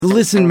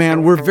Listen,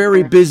 man, we're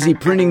very busy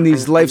printing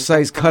these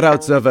life-size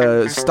cutouts of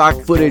a stock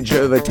footage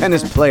of a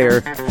tennis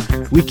player.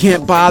 We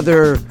can't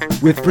bother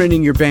with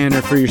printing your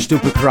banner for your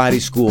stupid karate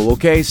school,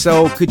 okay?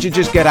 So, could you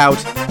just get out?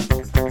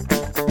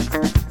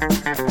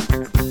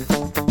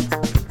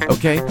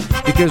 Okay?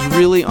 Because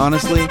really,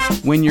 honestly,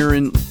 when you're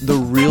in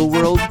the real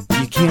world,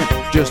 you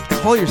can't just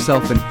call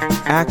yourself an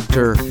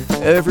actor.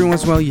 Every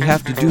once in a while, you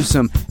have to do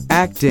some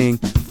acting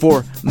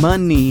for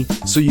money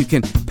so you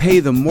can pay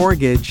the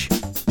mortgage.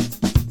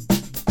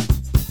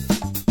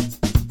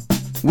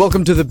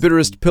 Welcome to the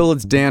Bitterest Pill.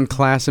 It's Dan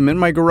Class. I'm in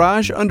my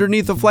garage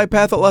underneath the flight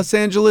path at Los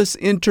Angeles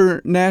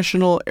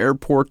International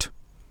Airport.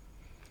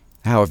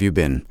 How have you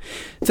been?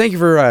 Thank you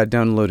for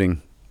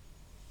downloading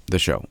the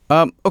show.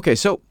 Okay,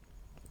 so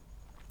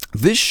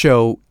this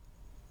show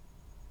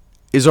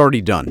is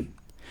already done.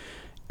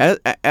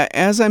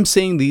 As I'm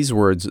saying these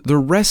words, the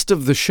rest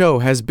of the show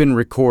has been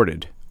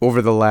recorded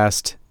over the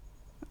last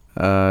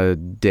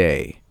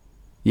day.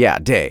 Yeah,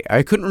 day.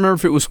 I couldn't remember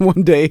if it was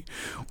 1 day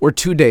or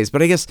 2 days,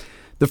 but I guess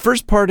the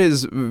first part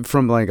is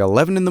from like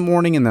 11 in the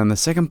morning, and then the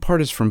second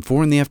part is from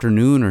 4 in the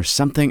afternoon or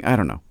something. I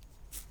don't know.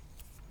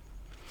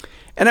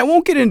 And I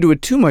won't get into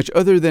it too much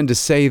other than to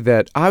say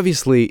that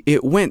obviously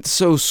it went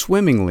so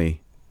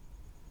swimmingly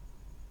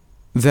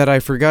that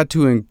I forgot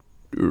to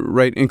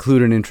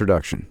include an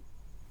introduction.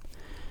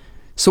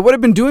 So what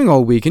I've been doing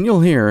all week, and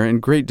you'll hear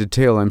in great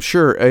detail, I'm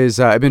sure, is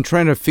I've been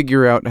trying to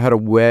figure out how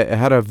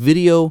to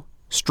video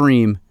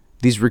stream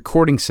these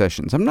recording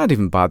sessions. I'm not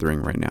even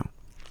bothering right now.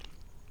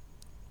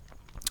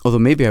 Although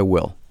maybe I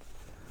will.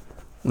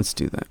 Let's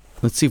do that.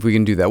 Let's see if we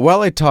can do that.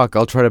 While I talk,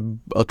 I'll try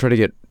to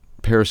get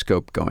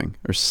Periscope going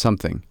or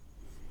something.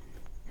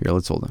 Here,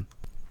 let's hold on.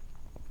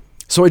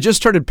 So I just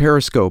started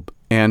Periscope,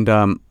 and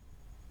now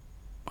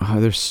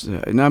I'm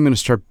going to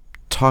start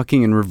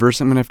talking in reverse.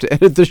 I'm going to have to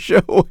edit the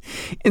show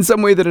in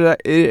some way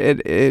that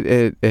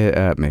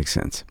it makes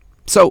sense.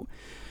 So,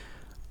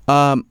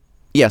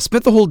 yeah,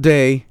 spent the whole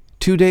day,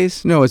 2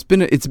 days. No, it's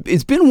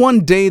been 1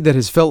 day that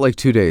has felt like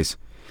 2 days.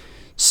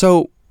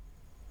 So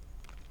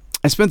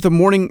I spent the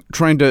morning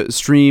trying to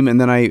stream,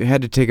 and then I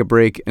had to take a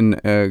break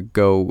and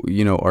go,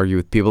 argue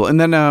with people. And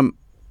then I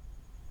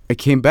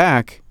came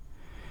back,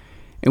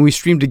 and we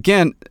streamed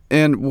again,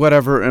 and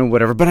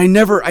whatever. But I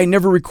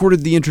never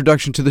recorded the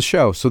introduction to the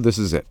show, so this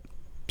is it.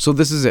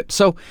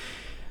 So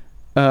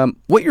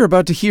what you're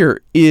about to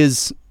hear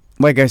is,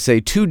 like I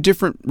say, 2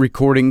 different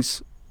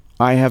recordings.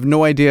 I have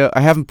no idea. I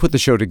haven't put the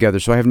show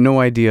together, so I have no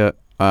idea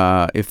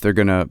if they're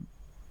going to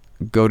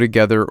go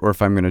together or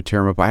if I'm going to tear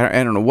them up.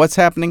 I don't know what's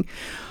happening.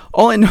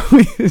 All I know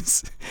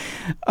is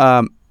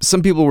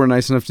some people were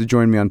nice enough to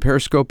join me on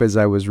Periscope as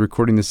I was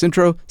recording this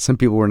intro. Some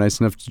people were nice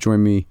enough to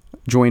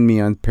join me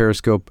on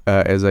Periscope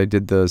as I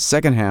did the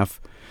second half.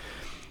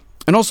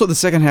 And also the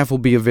second half will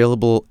be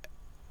available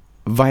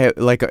via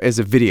as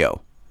a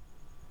video.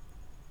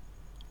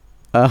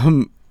 I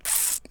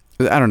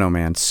don't know,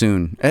 man.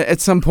 Soon. At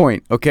some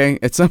point, okay?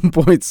 At some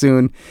point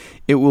soon,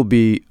 it will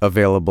be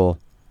available.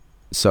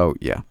 So,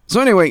 yeah. So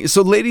anyway,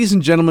 ladies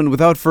and gentlemen,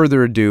 without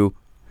further ado,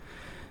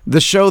 the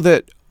show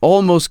that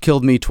almost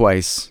killed me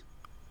twice,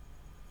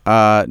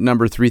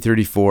 number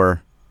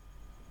 334,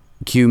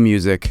 cue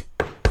music,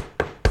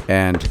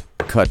 and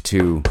cut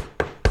to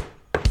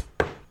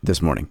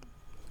this morning.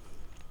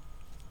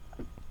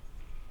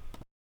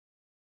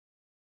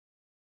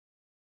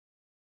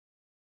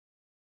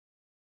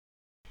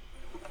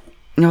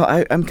 No,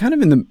 I'm kind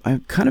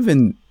of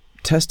in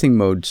testing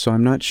mode, so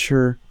I'm not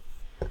sure.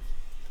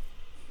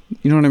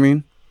 You know what I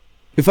mean?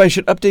 If I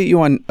should update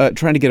you on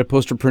trying to get a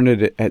poster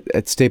printed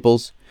at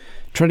Staples,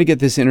 trying to get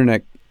this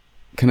internet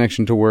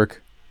connection to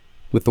work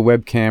with the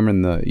webcam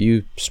and the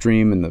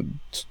Ustream and the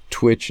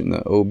Twitch and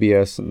the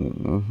OBS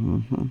and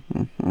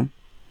the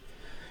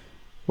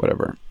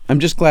whatever. I'm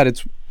glad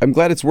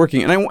it's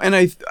working, and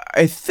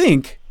I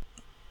think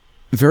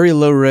very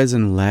low res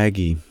and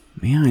laggy.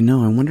 Yeah, I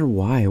know. I wonder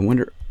why.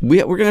 We're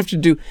gonna have to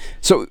do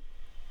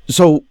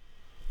so.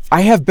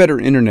 I have better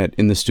internet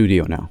in the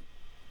studio now.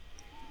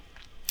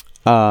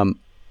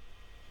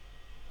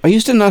 I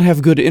used to not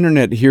have good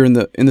internet here in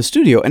the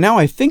studio, and now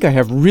I think I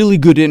have really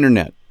good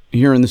internet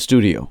here in the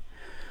studio.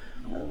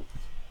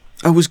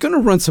 I was going to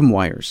run some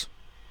wires.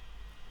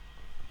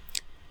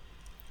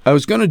 I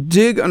was going to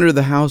dig under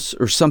the house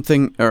or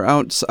something, or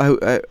out.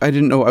 I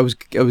didn't know. I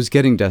was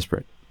getting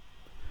desperate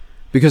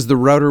because the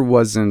router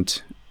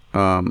wasn't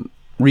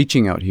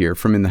reaching out here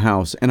from in the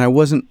house, and I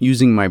wasn't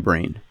using my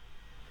brain.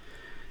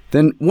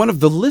 Then one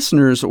of the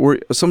listeners or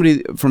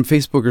somebody from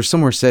Facebook or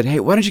somewhere said, hey,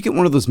 why don't you get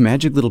one of those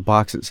magic little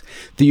boxes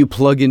that you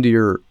plug into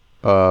your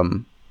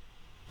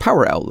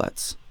power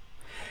outlets?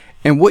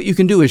 And what you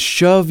can do is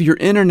shove your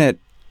internet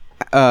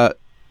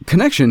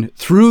connection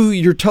through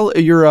your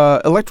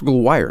electrical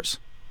wires,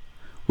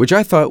 which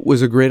I thought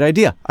was a great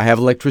idea. I have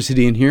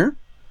electricity in here.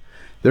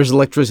 There's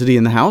electricity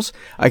in the house.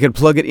 I could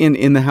plug it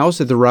in the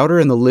house at the router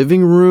in the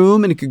living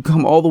room, and it could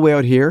come all the way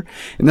out here.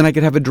 And then I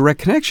could have a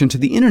direct connection to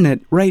the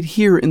internet right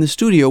here in the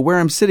studio where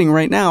I'm sitting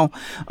right now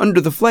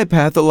under the flight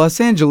path at Los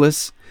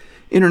Angeles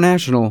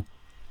International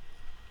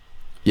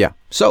Yeah.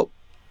 So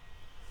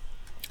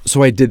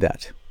I did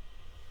that.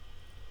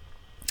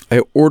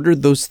 I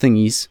ordered those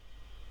thingies.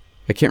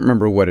 I don't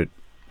remember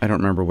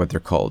what they're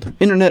called.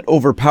 Internet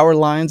over power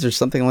lines or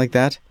something like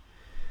that.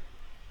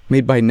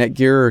 Made by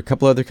Netgear or a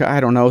couple other, I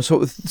don't know.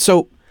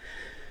 So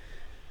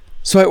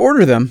I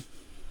order them.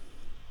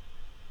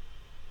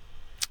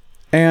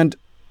 And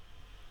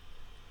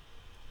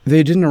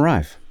they didn't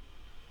arrive.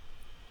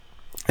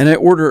 And I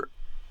order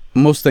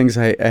most things,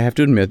 I have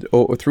to admit,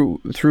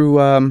 through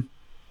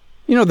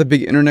the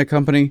big internet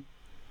company,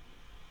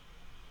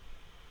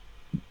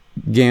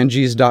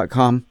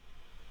 Ganges.com.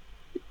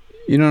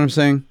 You know what I'm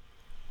saying?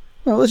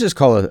 Well, let's just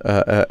call it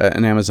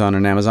an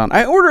Amazon.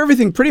 I order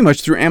everything pretty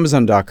much through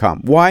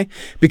Amazon.com. Why?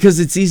 Because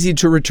it's easy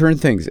to return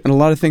things. And a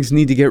lot of things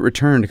need to get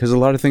returned because a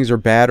lot of things are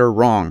bad or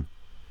wrong.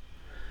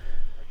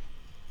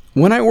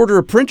 When I order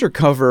a printer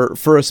cover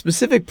for a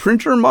specific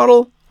printer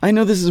model, I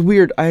know this is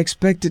weird. I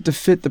expect it to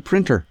fit the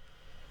printer.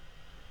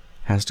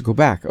 Has to go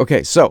back.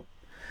 Okay, so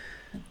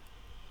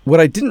what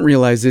I didn't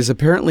realize is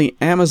apparently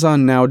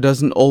Amazon now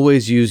doesn't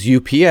always use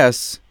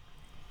UPS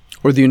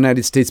or the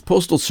United States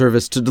Postal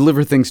Service to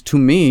deliver things to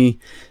me.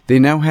 They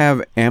now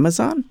have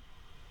Amazon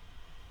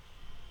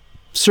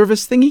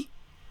service thingy.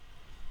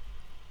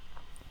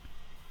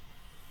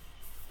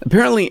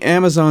 Apparently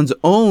Amazon's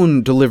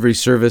own delivery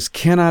service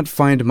cannot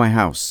find my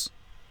house.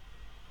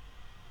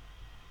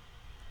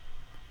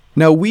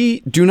 Now, we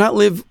do not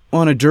live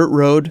on a dirt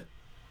road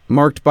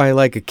marked by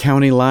like a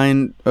county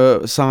line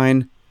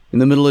sign in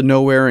the middle of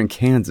nowhere in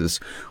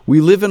Kansas.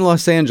 We live in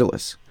Los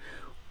Angeles.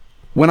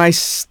 When I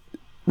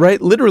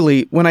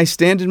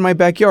stand in my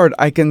backyard,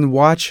 I can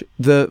watch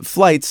the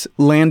flights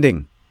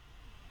landing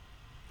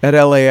at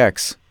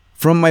LAX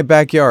from my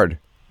backyard.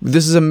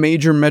 This is a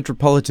major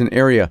metropolitan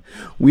area.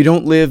 We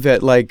don't live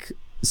at like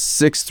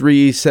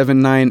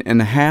 6379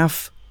 and a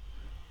half.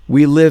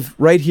 We live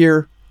right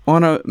here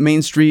on a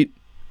main street,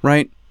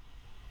 right?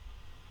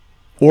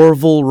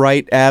 Orville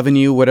Wright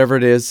Avenue, whatever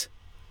it is.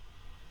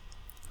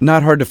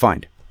 Not hard to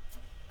find.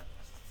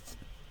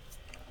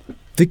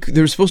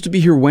 They were supposed to be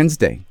here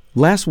Wednesday.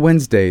 Last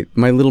Wednesday,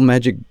 my little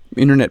magic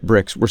internet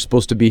bricks were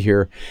supposed to be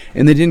here,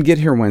 and they didn't get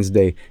here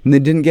Wednesday, and they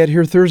didn't get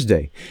here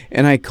Thursday.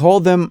 And I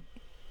called them,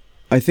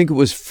 I think it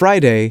was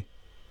Friday.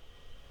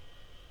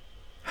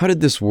 How did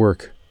this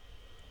work?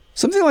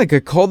 Something like I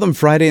called them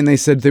Friday and they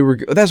said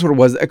that's what it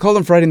was. I called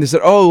them Friday and they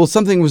said, "Oh, well,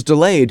 something was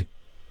delayed.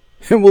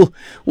 And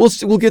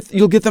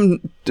you'll get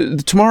them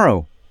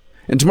tomorrow."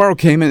 And tomorrow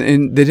came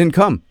and they didn't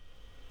come.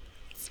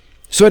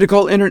 So I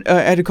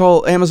had to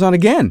call Amazon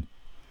again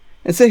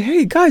and say,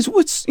 "Hey guys,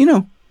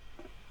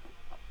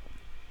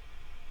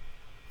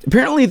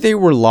 Apparently they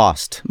were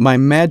lost. My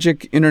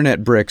magic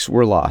internet bricks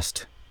were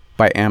lost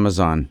by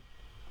Amazon.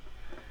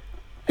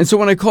 And so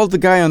when I called the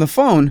guy on the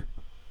phone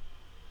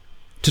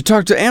to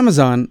talk to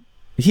Amazon,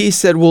 he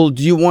said, "Well,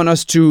 do you want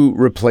us to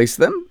replace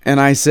them?" And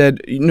I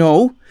said,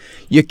 "No,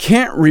 you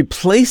can't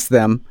replace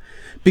them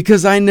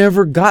because I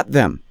never got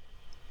them.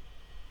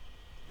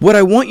 What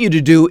I want you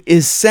to do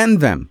is send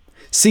them.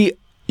 See,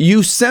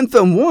 you sent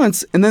them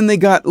once and then they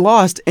got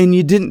lost and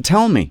you didn't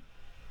tell me.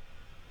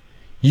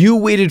 You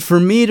waited for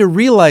me to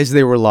realize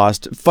they were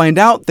lost, find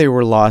out they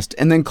were lost,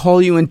 and then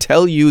call you and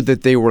tell you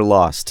that they were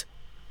lost.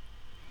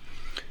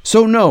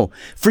 So no,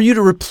 for you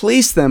to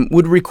replace them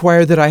would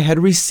require that I had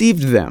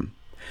received them.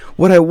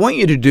 What I want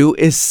you to do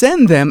is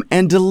send them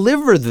and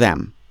deliver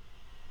them."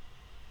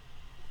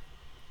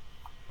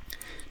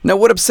 Now,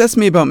 what upsets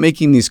me about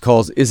making these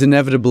calls is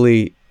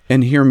inevitably,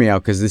 and hear me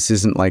out because this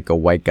isn't like a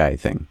white guy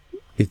thing.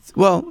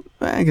 Well,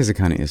 I guess it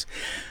kind of is.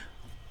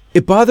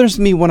 It bothers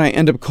me when I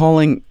end up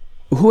calling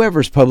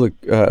whoever's public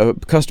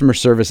customer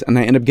service and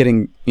I end up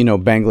getting,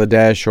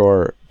 Bangladesh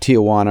or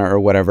Tijuana or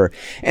whatever.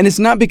 And it's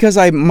not because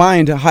I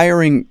mind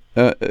hiring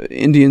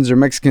Indians or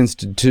Mexicans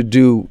to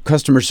do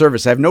customer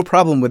service. I have no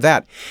problem with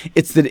that.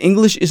 It's that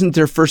English isn't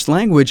their first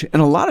language,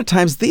 and a lot of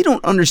times they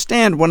don't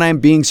understand when I'm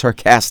being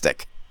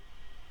sarcastic.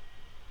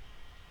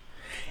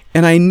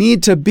 And I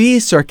need to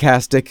be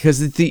sarcastic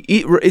because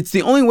it's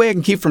the only way I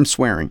can keep from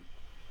swearing.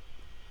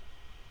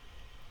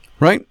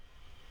 Right?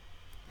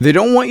 They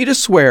don't want you to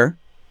swear.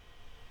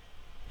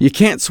 You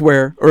can't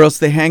swear or else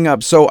they hang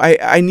up. So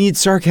I need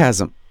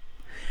sarcasm.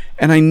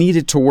 And I need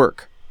it to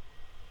work.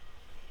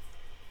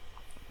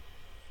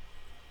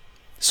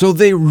 So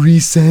they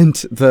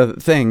resent the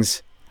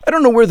things. I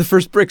don't know where the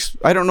first bricks,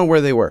 I don't know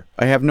where they were.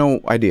 I have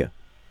no idea.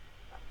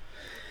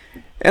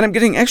 And I'm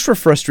getting extra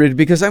frustrated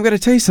because I've got to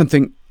tell you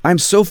something. I'm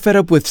so fed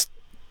up with,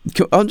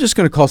 I'm just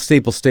going to call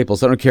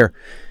Staples. I don't care.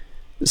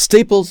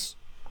 Staples,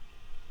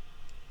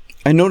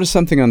 I noticed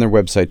something on their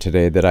website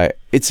today that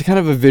it's kind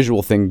of a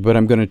visual thing, but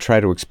I'm going to try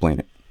to explain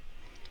it.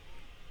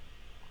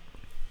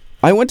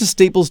 I went to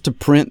Staples to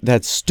print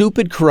that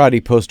stupid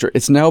karate poster.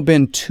 It's now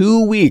been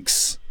 2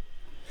 weeks.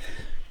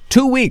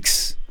 2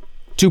 weeks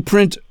to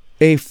print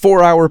a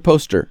 4-hour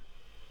poster.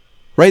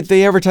 Right?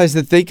 They advertise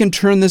that they can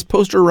turn this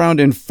poster around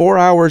in 4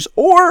 hours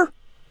or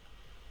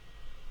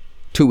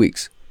 2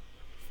 weeks.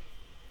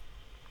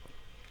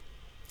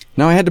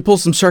 Now, I had to pull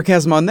some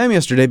sarcasm on them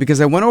yesterday because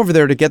I went over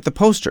there to get the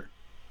poster.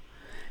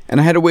 And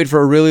I had to wait for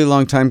a really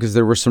long time because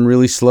there were some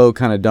really slow,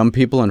 kind of dumb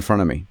people in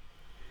front of me.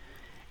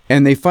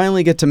 And they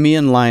finally get to me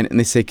in line and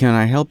they say, "Can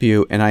I help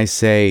you?" And I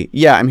say,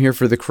 "Yeah, I'm here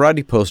for the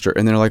karate poster."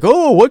 And they're like,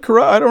 "Oh, what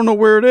karate? I don't know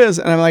where it is."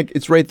 And I'm like,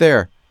 "It's right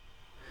there."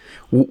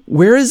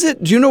 "Where is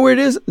it? Do you know where it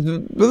is?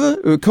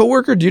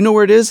 Coworker, do you know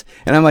where it is?"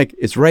 And I'm like,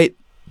 "It's right.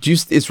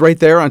 It's right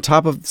there on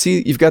top of.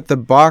 See, you've got the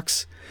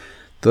box,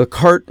 the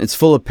cart. It's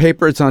full of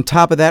paper. It's on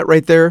top of that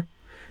right there."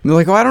 And they're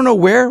like, "Oh, I don't know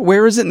where.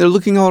 Where is it?" And they're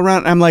looking all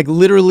around. I'm like,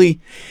 literally,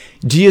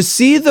 "Do you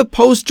see the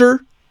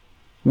poster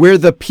where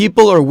the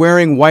people are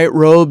wearing white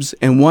robes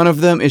and one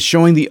of them is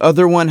showing the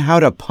other one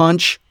how to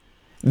punch?"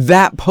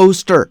 That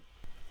poster.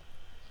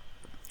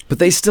 But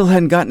they still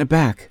hadn't gotten it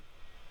back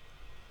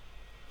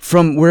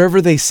from wherever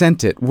they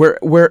sent it,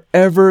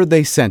 wherever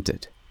they sent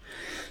it.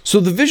 So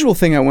the visual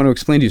thing I want to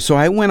explain to you. So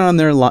I went on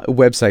their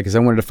website because I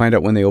wanted to find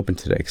out when they open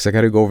today, because I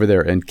got to go over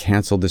there and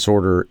cancel this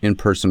order in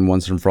person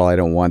once and for all. I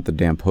don't want the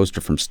damn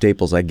poster from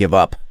Staples. I give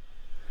up.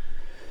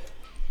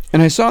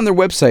 And I saw on their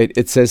website,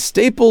 it says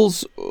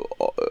Staples,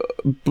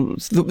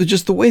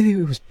 just the way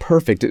it was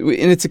perfect. And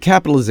it's a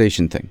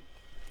capitalization thing.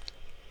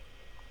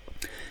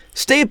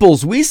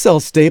 Staples, we sell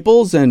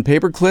staples and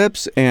paper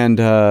clips and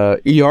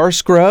ER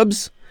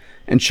scrubs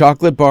and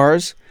chocolate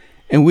bars.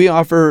 And we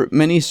offer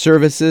many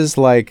services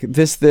like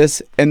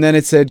this, and then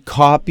it said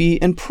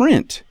copy and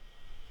print.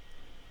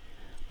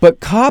 But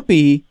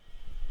copy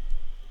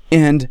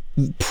and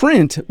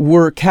print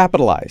were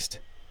capitalized,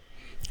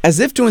 as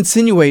if to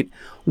insinuate,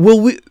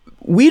 well,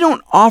 we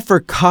don't offer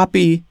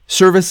copy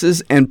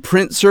services and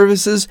print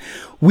services.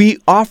 We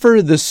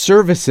offer the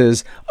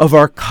services of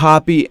our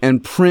copy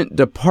and print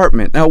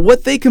department. Now,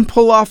 what they can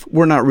pull off,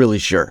 we're not really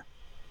sure.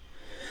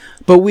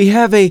 But we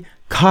have a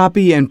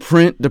copy and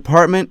print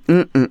department,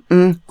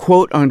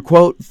 quote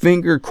unquote,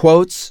 finger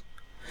quotes.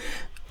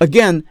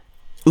 Again,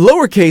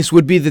 lowercase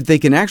would be that they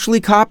can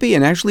actually copy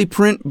and actually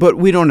print, but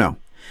we don't know.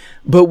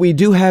 But we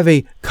do have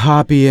a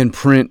copy and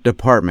print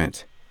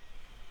department.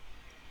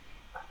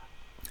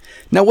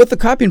 Now, what the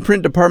copy and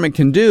print department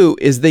can do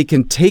is they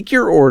can take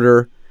your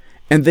order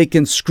and they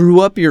can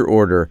screw up your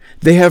order.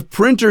 They have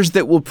printers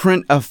that will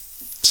print a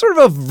sort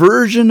of a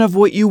version of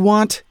what you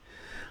want,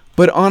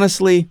 but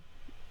honestly,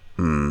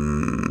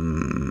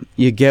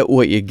 you get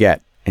what you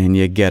get, and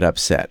you get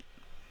upset.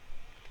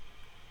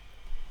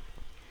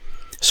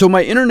 So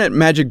my internet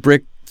magic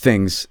brick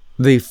things,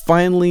 they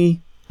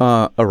finally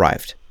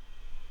arrived.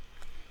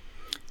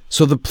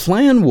 So the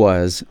plan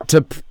was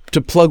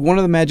to plug one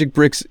of the magic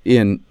bricks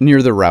in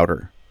near the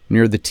router,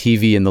 near the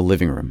TV in the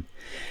living room,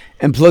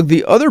 and plug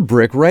the other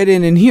brick right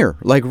in here,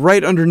 like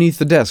right underneath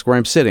the desk where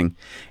I'm sitting,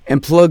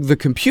 and plug the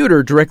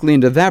computer directly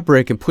into that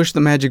brick and push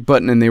the magic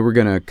button, and they were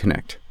going to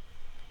connect.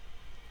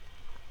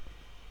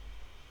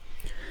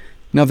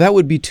 Now, that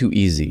would be too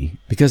easy,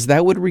 because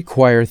that would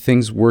require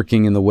things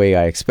working in the way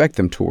I expect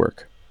them to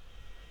work.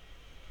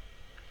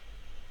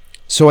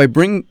 So I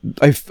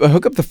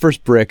hook up the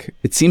first brick.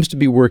 It seems to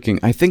be working.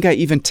 I think I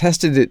even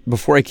tested it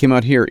before I came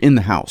out here in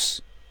the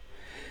house.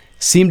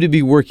 Seemed to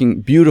be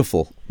working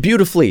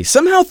beautifully.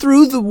 Somehow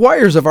through the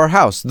wires of our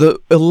house, the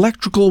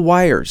electrical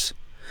wires,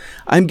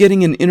 I'm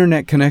getting an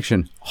internet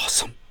connection.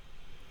 Awesome.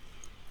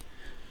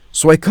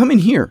 So I come in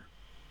here.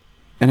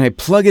 And I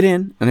plug it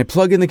in, and I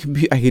plug in the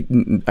computer.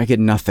 I get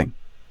nothing.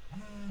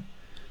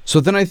 So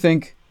then I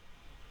think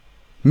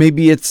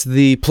maybe it's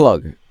the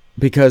plug,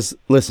 because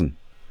listen,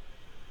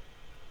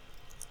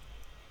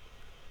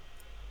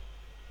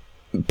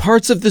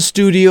 parts of the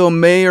studio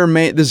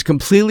this is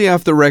completely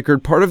off the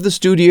record. Part of the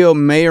studio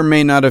may or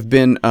may not have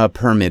been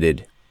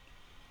permitted.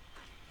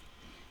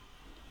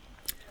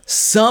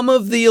 Some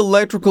of the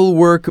electrical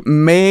work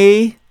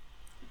may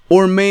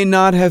or may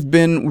not have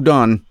been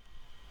done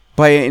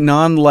by a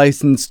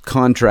non-licensed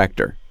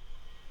contractor.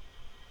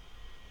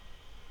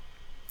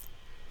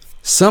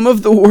 Some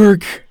of the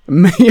work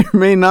may or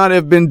may not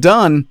have been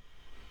done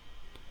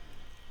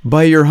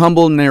by your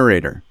humble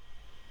narrator.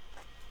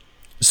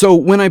 So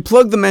when I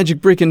plug the magic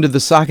brick into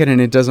the socket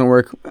and it doesn't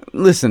work,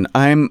 listen,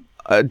 I'm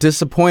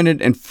disappointed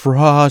and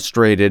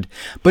frustrated,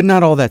 but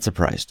not all that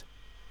surprised.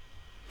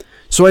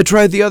 So I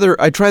try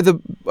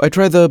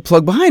the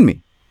plug behind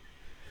me.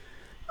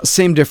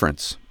 Same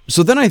difference.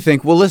 So then I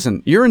think, well,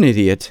 listen, you're an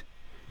idiot.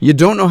 You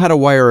don't know how to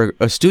wire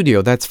a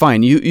studio. That's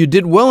fine. You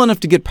did well enough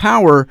to get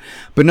power,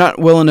 but not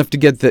well enough to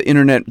get the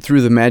internet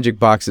through the magic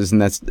boxes,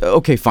 and that's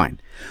okay, fine.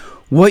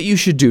 What you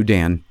should do,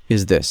 Dan,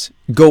 is this.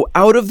 Go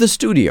out of the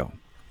studio.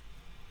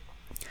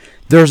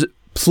 There's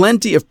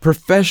plenty of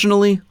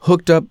professionally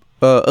hooked up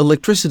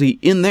electricity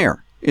in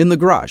there, in the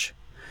garage.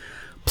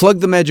 Plug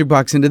the magic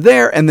box into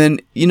there, and then,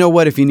 you know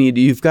what, if you need,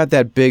 you've got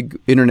that big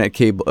internet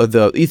cable,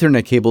 the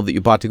Ethernet cable that you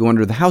bought to go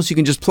under the house, you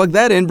can just plug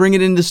that in, bring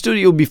it into the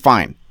studio, it'll be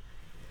fine.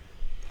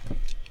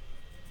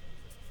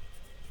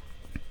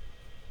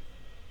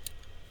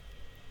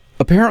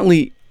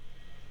 Apparently,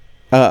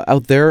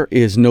 out there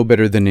is no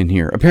better than in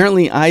here.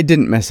 Apparently, I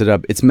didn't mess it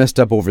up. It's messed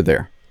up over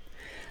there.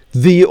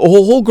 The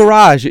whole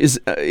garage is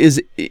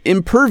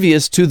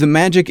impervious to the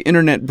magic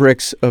internet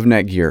bricks of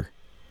Netgear.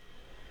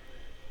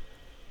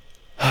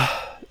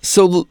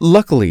 So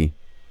luckily,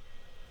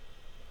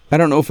 I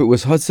don't know if it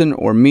was Hudson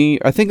or me.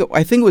 I think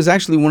it was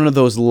actually one of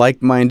those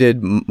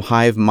like-minded,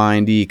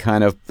 hive-mindy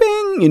kind of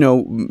bing,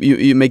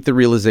 you make the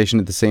realization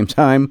at the same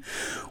time,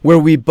 where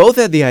we both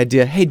had the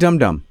idea, hey,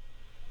 dum-dum,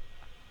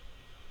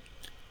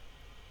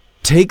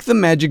 take the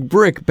magic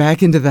brick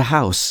back into the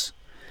house.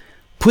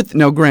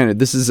 Now, granted,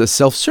 this is a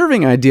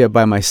self-serving idea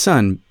by my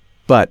son,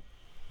 but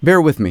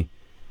bear with me.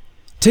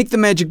 Take the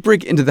magic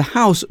brick into the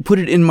house, put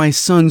it in my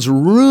son's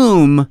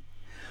room,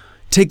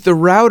 take the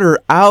router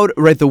out,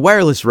 the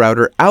wireless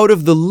router, out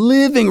of the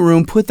living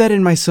room, put that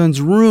in my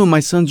son's room. My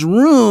son's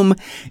room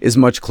is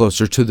much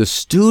closer to the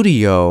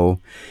studio.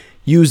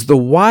 Use the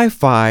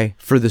Wi-Fi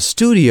for the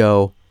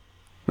studio.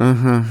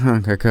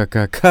 And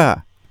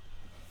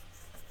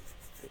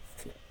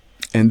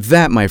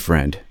that, my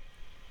friend,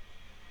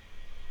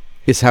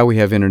 is how we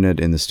have internet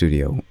in the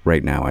studio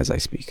right now as I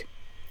speak.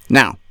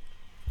 Now,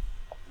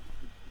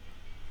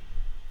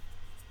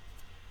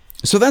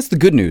 so that's the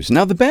good news.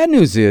 Now, the bad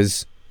news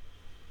is,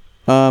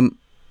 I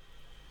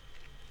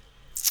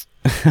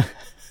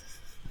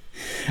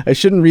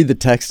shouldn't read the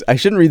text. I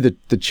shouldn't read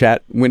the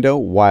chat window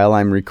while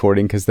I'm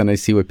recording, because then I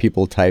see what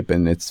people type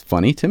and it's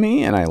funny to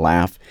me and I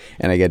laugh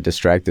and I get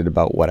distracted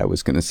about what I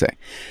was going to say.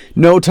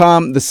 No,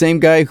 Tom, the same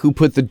guy who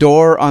put the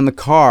door on the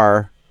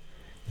car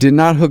did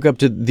not hook up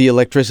to the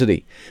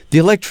electricity. The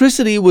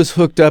electricity was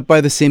hooked up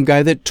by the same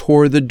guy that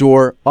tore the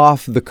door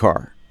off the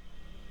car.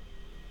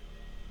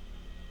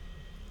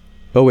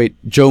 Oh, wait,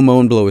 Joe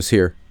Moanblow is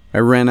here. I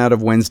ran out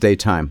of Wednesday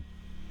time.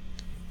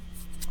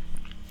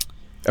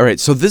 All right,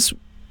 so this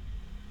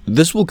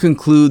will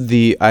conclude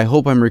the I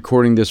hope I'm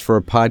recording this for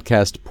a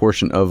podcast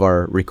portion of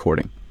our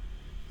recording.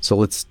 So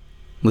let's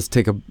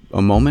take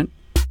a moment.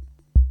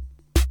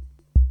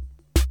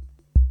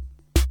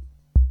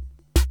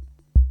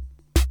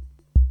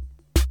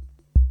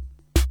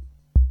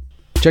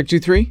 Check 2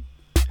 3.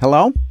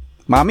 Hello?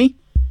 Mommy?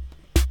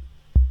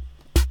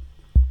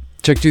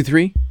 Check 2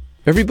 3.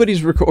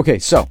 Everybody's okay,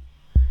 so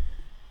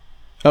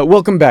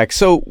welcome back.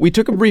 So we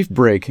took a brief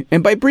break,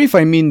 and by brief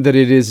I mean that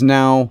it is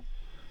now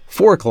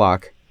 4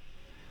 o'clock.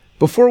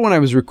 Before, when I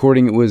was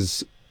recording, it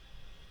was,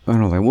 I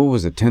don't know, what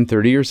was it,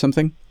 10:30 or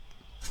something?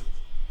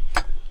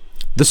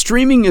 The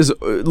streaming is,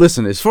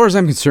 listen, as far as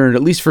I'm concerned,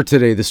 at least for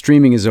today, the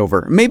streaming is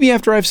over. Maybe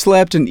after I've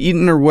slept and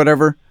eaten or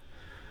whatever,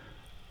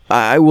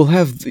 I will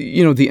have,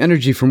 the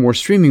energy for more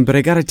streaming, but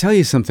I gotta tell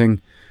you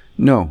something.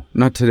 No,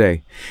 not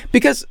today.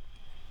 Because,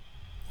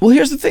 well,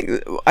 here's the thing.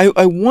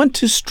 I want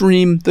to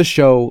stream the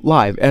show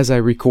live as I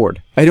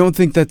record. I don't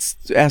think that's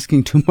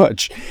asking too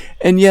much.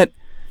 And yet,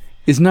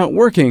 it's not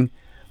working.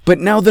 But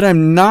now that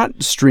I'm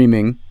not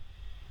streaming,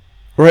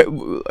 right,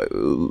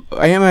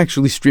 I am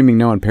actually streaming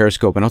now on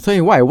Periscope, and I'll tell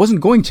you why. I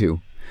wasn't going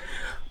to.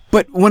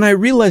 But when I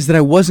realized that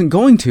I wasn't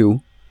going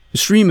to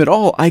stream at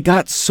all, I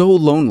got so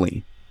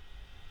lonely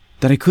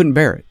that I couldn't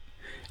bear it.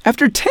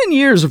 After 10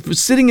 years of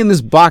sitting in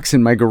this box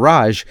in my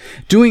garage,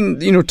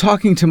 doing,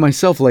 talking to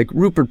myself like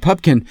Rupert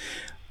Pupkin,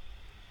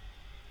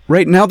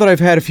 right now that I've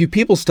had a few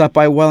people stop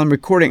by while I'm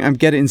recording, I'm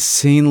getting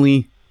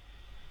insanely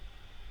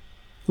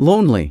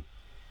lonely.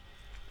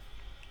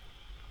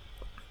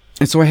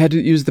 And so I had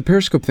to use the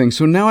Periscope thing.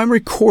 So now I'm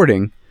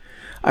recording.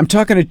 I'm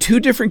talking to 2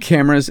 different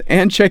cameras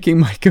and checking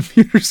my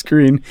computer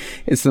screen.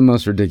 It's the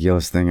most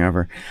ridiculous thing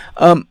ever.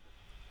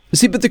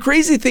 See, but the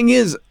crazy thing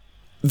is,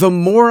 the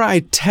more I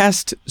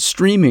test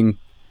streaming,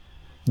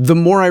 the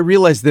more I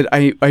realize that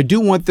I do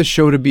want the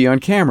show to be on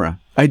camera.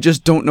 I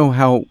just don't know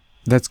how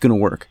that's going to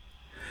work.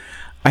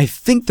 I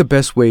think the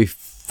best way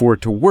for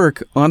it to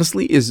work,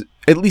 honestly, is,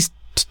 at least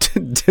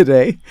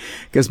today,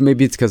 because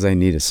maybe it's because I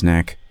need a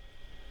snack,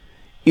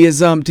 is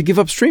to give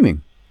up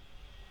streaming.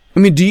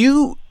 I mean, do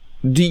you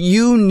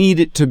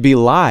need it to be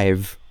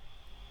live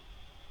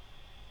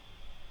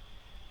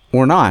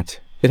or not?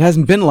 It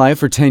hasn't been live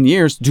for 10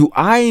 years. Do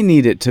I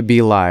need it to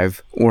be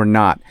live or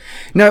not?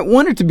 Now, I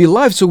want it to be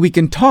live so we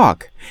can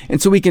talk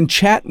and so we can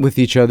chat with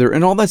each other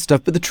and all that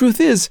stuff. But the truth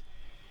is,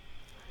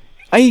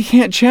 I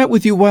can't chat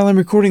with you while I'm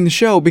recording the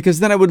show, because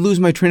then I would lose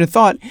my train of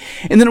thought.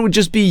 And then it would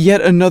just be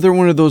yet another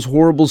one of those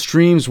horrible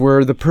streams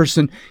where the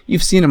person,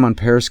 you've seen them on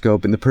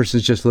Periscope, and the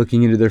person's just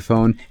looking into their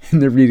phone and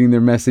they're reading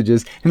their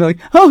messages and they're like,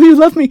 oh, you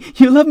love me,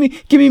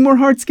 give me more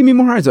hearts, give me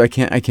more hearts. So I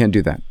can't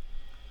do that.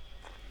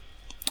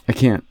 I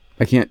can't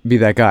be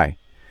that guy.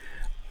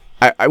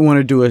 I want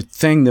to do a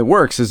thing that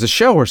works as a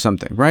show or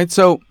something, right?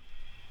 So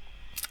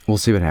we'll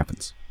see what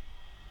happens.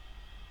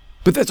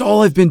 But that's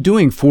all I've been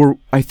doing for,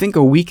 I think,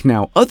 a week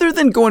now, other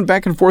than going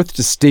back and forth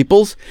to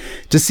Staples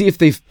to see if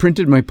they've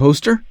printed my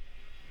poster,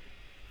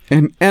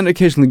 and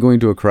occasionally going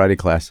to a karate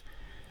class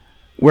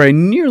where I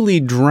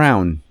nearly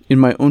drown in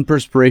my own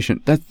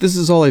perspiration. This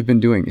is all I've been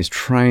doing, is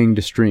trying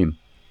to stream.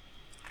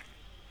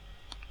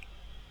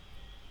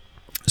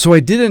 So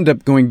I did end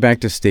up going back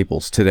to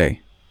Staples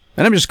today.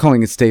 And I'm just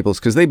calling it Staples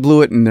because they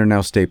blew it and they're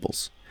now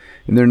Staples.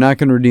 And they're not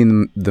going to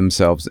redeem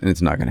themselves, and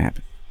it's not going to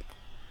happen.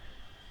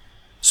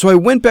 So I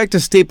went back to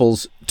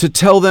Staples to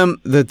tell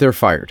them that they're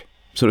fired,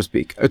 so to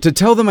speak. To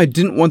tell them I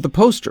didn't want the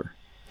poster.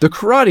 The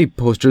karate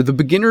poster, the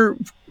beginner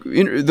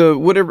the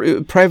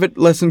whatever private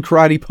lesson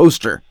karate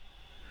poster.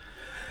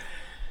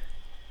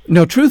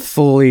 No,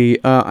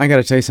 truthfully, I got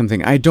to tell you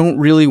something. I don't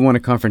really want a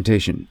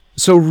confrontation.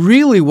 So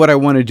really what I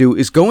want to do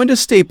is go into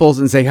Staples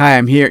and say, hi,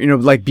 I'm here,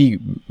 like be,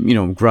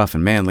 gruff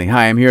and manly.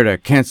 Hi, I'm here to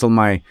cancel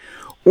my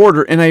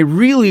order. And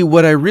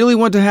what I really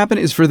want to happen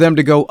is for them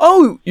to go,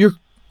 oh, your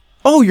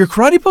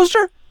karate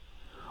poster?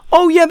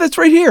 Oh, yeah, that's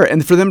right here.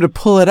 And for them to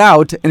pull it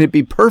out and it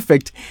be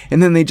perfect.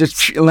 And then they just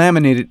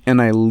laminate it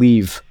and I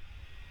leave.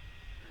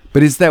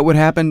 But is that what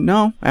happened?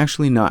 No,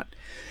 actually not.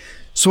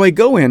 So I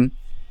go in.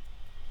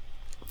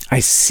 I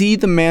see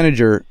the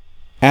manager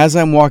as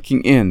I'm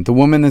walking in, the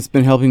woman that's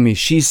been helping me.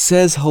 She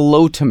says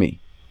hello to me.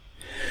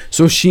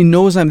 So she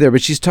knows I'm there,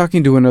 but she's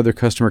talking to another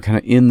customer kind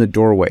of in the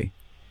doorway.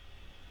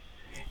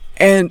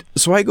 And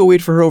so I go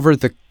wait for her over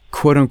at the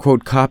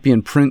quote-unquote copy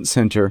and print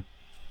center.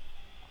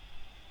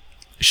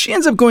 She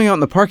ends up going out in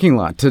the parking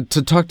lot to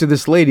talk to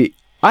this lady.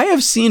 I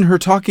have seen her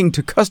talking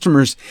to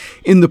customers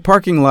in the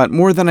parking lot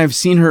more than I've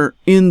seen her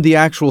in the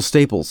actual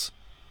Staples.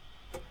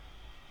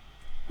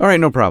 All right,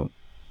 no problem.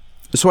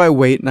 So I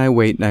wait and I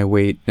wait and I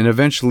wait. And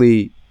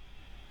eventually,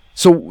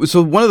 so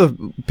one of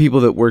the people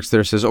that works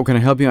there says, oh, can I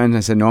help you? And I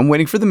said, no, I'm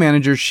waiting for the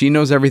manager. She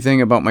knows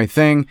everything about my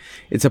thing.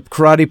 It's a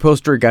karate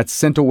poster. It got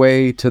sent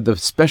away to the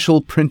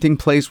special printing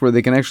place where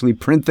they can actually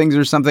print things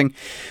or something.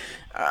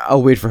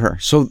 I'll wait for her.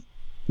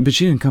 But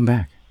she didn't come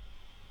back.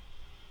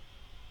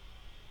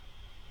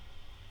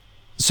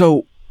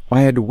 So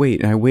I had to wait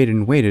and I waited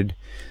and waited.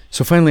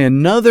 So finally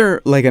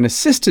an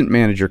assistant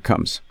manager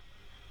comes.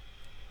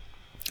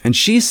 And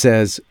she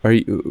says,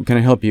 can I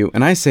help you?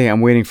 And I say,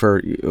 I'm waiting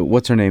for,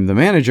 what's her name, the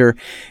manager.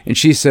 And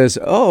she says,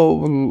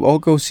 oh, I'll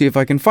go see if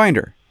I can find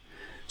her.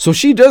 So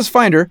she does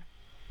find her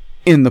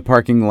in the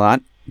parking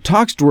lot,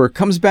 talks to her,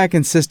 comes back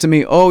and says to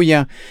me, oh,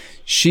 yeah,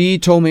 she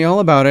told me all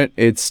about it.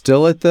 It's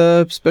still at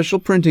the special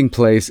printing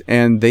place,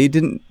 and they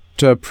didn't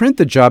print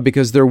the job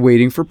because they're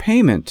waiting for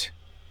payment.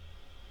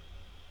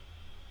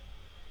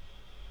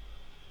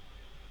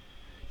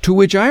 To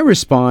which I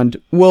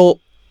respond, well,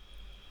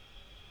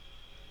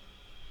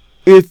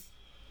 if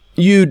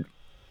you'd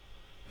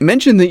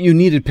mentioned that you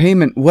needed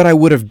payment, what I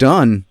would have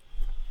done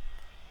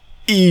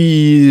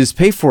is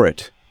pay for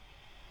it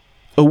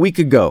a week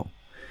ago.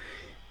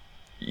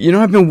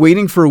 I've been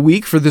waiting for a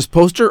week for this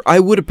poster. I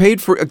would have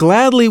paid for it.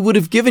 Gladly would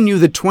have given you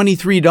the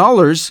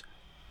 $23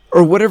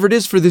 or whatever it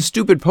is for this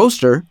stupid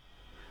poster.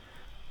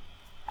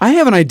 I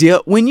have an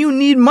idea. When you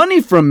need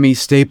money from me,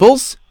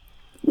 Staples,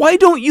 why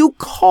don't you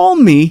call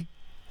me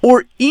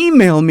or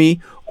email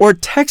me or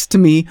text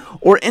me,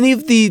 or any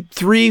of the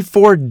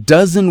 3-4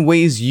 dozen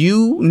ways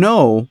you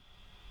know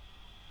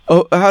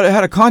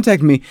how to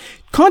contact me.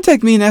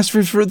 Contact me and ask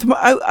for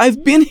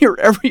I've been here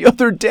every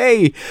other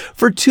day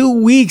for 2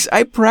 weeks.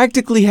 I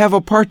practically have a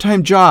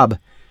part-time job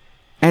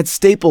at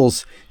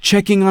Staples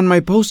checking on my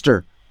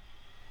poster.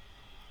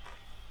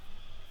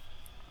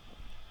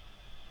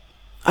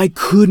 I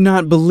could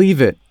not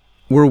believe it.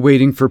 We're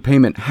waiting for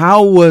payment.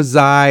 How was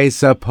I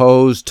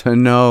supposed to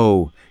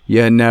know?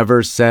 You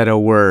never said a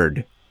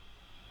word.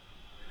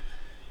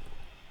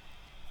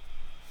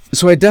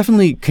 So I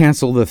definitely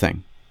cancel the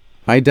thing.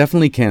 I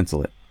definitely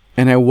cancel it.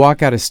 And I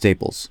walk out of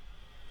Staples.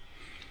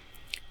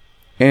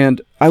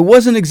 And I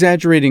wasn't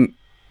exaggerating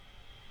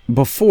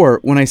before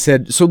when I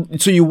said, so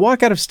you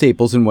walk out of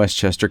Staples in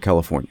Westchester,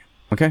 California,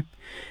 okay?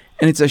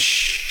 And it's a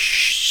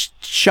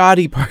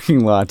shoddy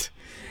parking lot.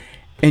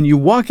 And you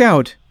walk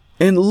out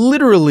and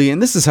literally,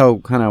 and this is how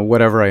kind of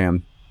whatever I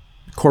am,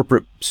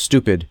 corporate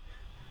stupid.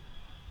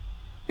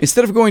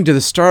 Instead of going to the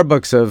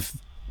Starbucks of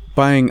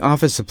buying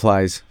office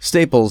supplies,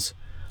 Staples,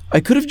 I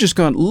could have just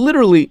gone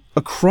literally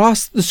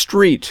across the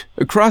street,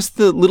 across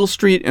the little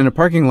street in a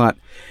parking lot.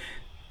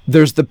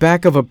 There's the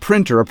back of a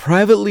printer, a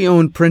privately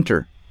owned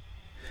printer.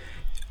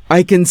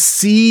 I can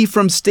see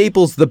from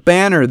Staples the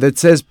banner that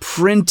says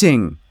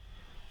printing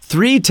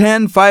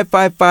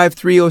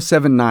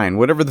 310-555-3079,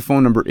 whatever the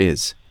phone number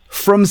is,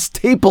 from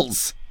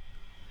Staples.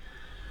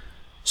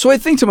 So I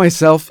think to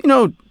myself,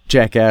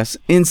 jackass,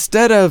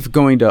 instead of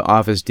going to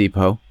Office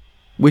Depot,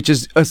 which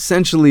is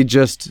essentially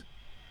just,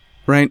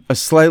 right, a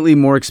slightly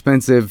more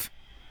expensive,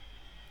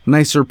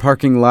 nicer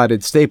parking lot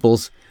at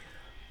Staples,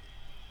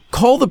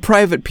 call the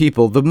private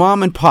people, the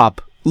mom and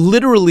pop,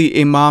 literally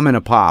a mom and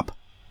a pop.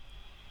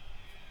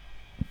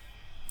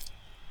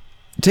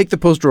 Take the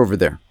poster over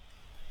there.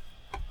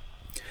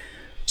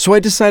 So I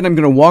decide I'm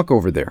going to walk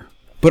over there.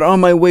 But on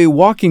my way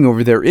walking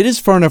over there, it is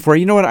far enough where,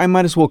 I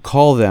might as well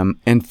call them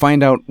and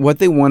find out what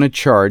they want to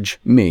charge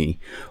me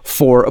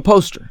for a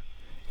poster.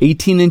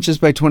 18 inches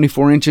by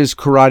 24 inches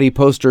karate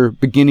poster,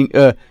 beginning,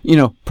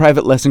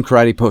 private lesson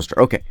karate poster.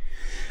 Okay.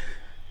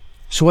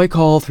 So I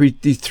call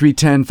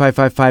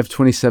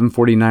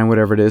 310-555-2749,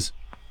 whatever it is.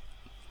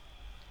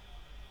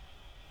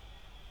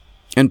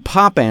 And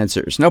Pop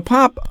answers. Now,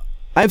 Pop,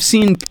 I've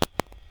seen...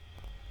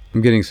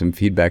 I'm getting some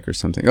feedback or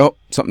something. Oh,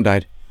 something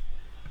died.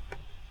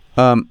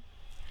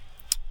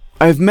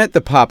 I've met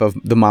the Pop of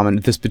the mom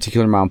and this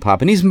particular mom and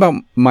pop, and he's about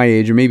my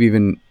age or maybe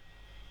even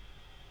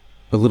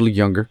a little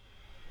younger.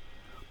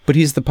 but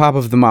he's the Pop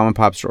of the mom and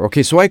pop store.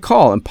 Okay, so I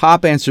call, and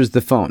Pop answers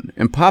the phone.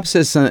 And Pop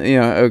says,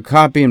 a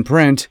copy and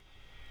print.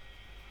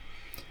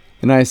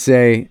 And I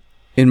say,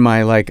 in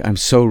my, I'm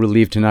so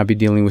relieved to not be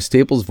dealing with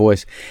Staples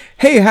voice,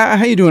 hey,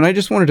 how you doing? I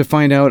just wanted to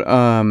find out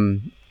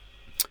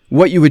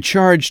what you would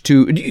charge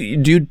to... Do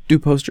you do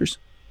posters?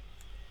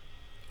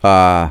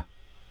 Yeah,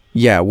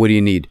 what do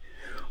you need?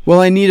 Well,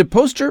 I need a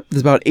poster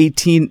that's about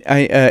 18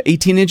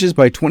 inches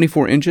by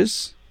 24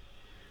 inches.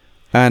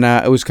 And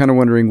I was kind of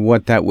wondering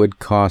what that would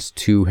cost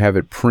to have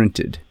it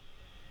printed.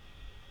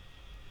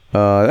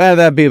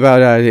 That'd be about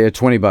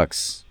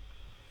 $20.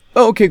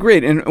 Oh, okay,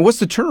 great. And what's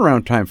the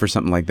turnaround time for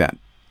something like that?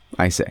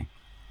 I say.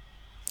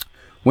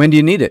 When do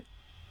you need it?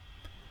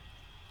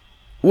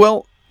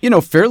 Well,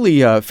 fairly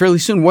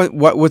soon.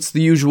 What's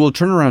the usual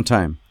turnaround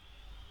time?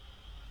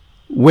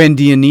 When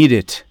do you need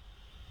it?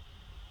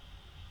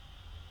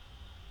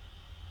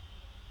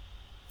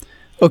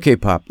 Okay,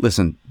 Pop,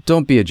 listen,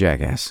 don't be a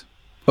jackass.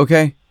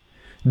 Okay?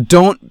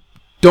 Don't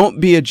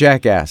be a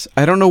jackass.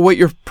 I don't know what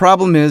your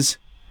problem is.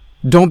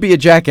 Don't be a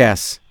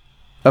jackass.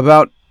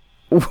 About...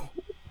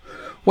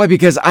 Why?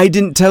 Because I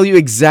didn't tell you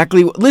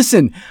exactly...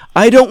 Listen,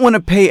 I don't want to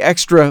pay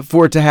extra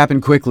for it to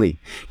happen quickly.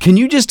 Can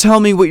you just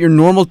tell me what your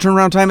normal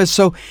turnaround time is?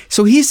 So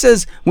he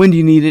says, when do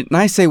you need it? And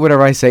I say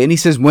whatever I say. And he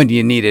says, when do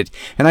you need it?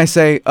 And I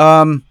say,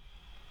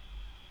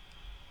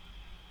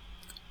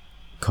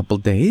 couple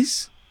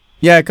days?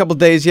 Yeah, a couple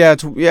days. Yeah, I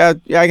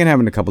can have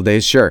it in a couple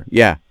days. Sure.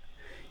 Yeah.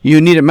 You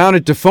need it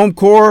mounted to foam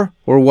core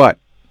or what?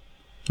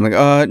 I'm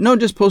like, no,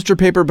 just poster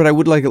paper, but I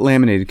would like it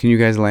laminated. Can you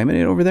guys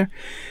laminate over there?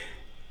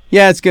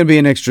 Yeah, it's going to be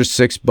an extra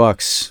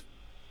 $6.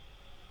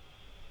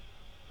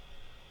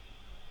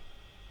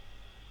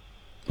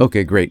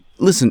 Okay, great.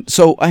 Listen,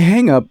 so I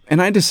hang up and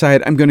I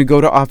decide I'm going to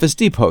go to Office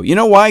Depot. You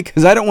know why?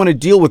 Because I don't want to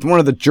deal with one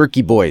of the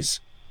jerky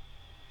boys.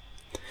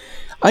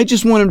 I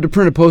just want him to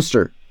print a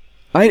poster.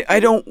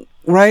 I don't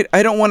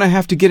want to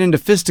have to get into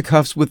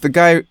fisticuffs with the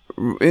guy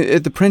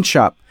at the print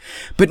shop.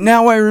 But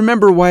now I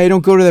remember why I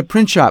don't go to that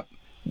print shop.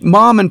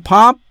 Mom and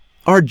Pop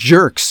are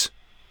jerks.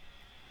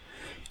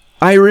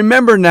 I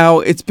remember now,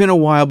 it's been a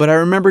while, but I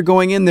remember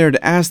going in there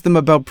to ask them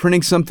about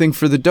printing something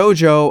for the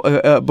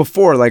dojo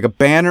before, like a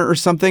banner or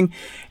something,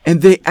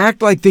 and they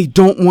act like they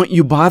don't want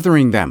you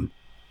bothering them.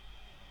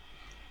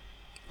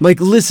 Like,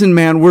 listen,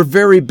 man, we're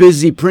very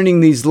busy printing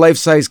these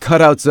life-size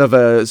cutouts of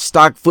a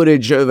stock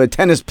footage of a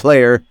tennis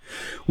player.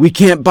 We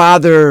can't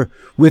bother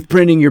with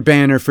printing your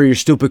banner for your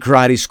stupid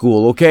karate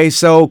school, okay?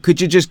 So,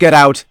 could you just get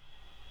out?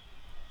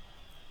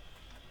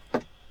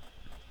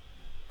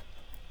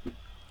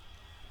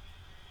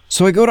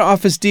 So I go to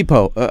Office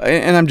Depot,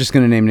 and I'm just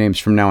going to name names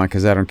from now on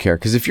because I don't care.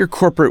 Because if your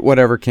corporate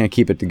whatever can't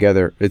keep it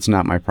together, it's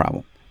not my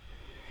problem.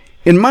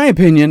 In my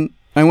opinion,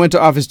 I went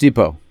to Office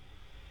Depot.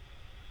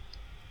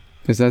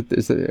 Is that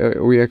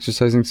are we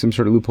exercising some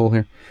sort of loophole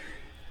here?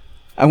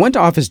 I went to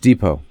Office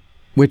Depot,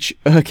 which,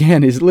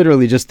 again, is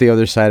literally just the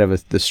other side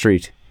of the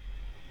street.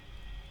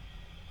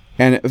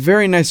 And a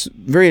very nice,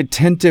 very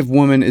attentive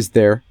woman is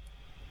there.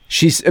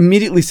 She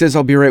immediately says,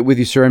 I'll be right with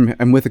you, sir.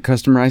 I'm with a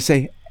customer. I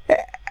say,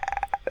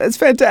 that's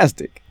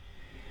fantastic.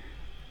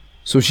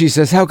 So she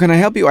says, how can I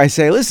help you? I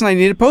say, listen, I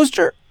need a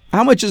poster.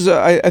 How much is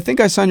I think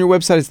I saw on your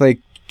website it's like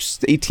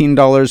just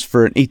 $18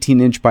 for an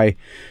 18-inch by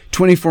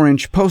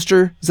 24-inch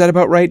poster. Is that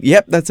about right?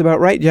 Yep, that's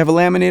about right. You have a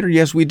laminator?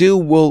 Yes, we do.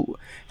 Well,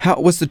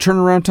 what's the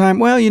turnaround time?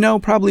 Well,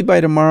 probably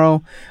by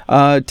tomorrow.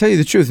 Tell you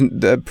the truth,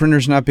 the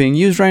printer's not being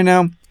used right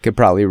now. Could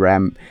probably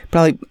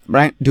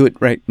do it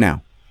right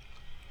now.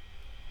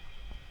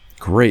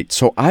 Great.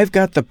 So I've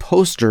got the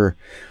poster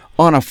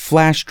on a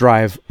flash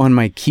drive on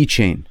my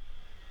keychain,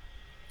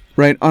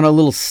 right, on a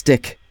little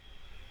stick.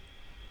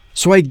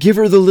 So I give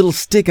her the little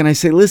stick and I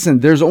say, listen,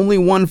 there's only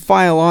one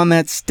file on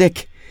that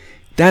stick.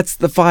 That's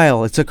the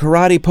file. It's a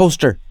karate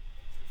poster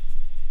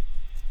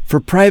for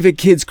private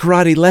kids'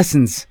 karate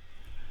lessons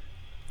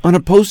on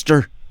a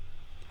poster.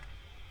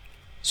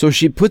 So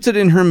she puts it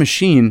in her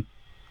machine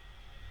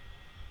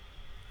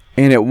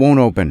and it won't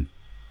open.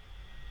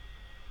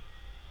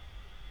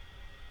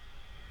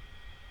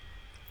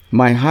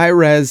 My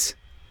high-res,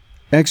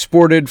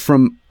 exported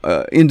from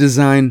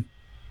InDesign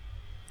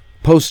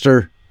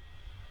poster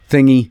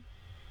thingy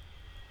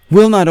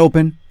will not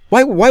open.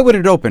 Why would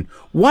it open?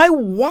 Why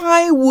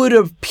would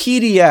a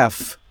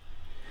PDF,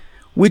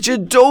 which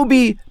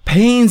Adobe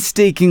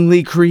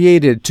painstakingly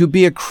created to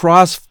be a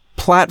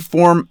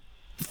cross-platform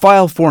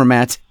file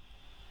format,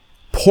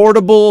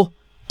 portable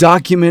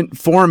document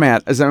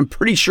format, as I'm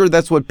pretty sure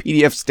that's what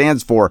PDF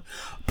stands for.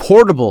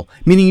 Portable,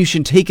 meaning you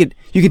can take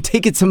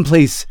it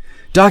someplace.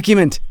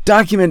 Document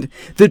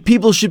that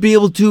people should be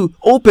able to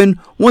open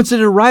once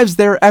it arrives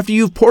there after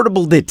you've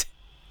portabled it.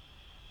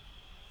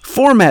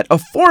 A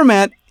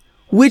format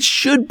which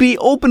should be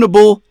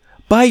openable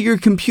by your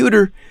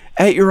computer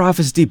at your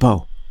Office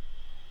Depot.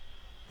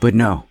 But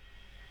no.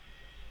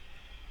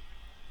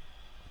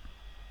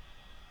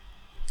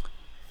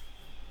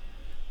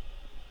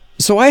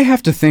 So I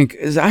have to think,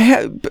 I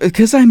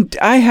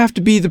have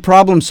to be the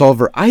problem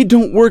solver. I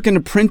don't work in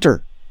a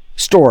printer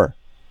store,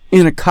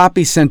 in a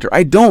copy center.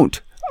 I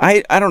don't.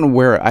 I don't know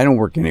where. I don't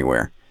work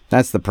anywhere.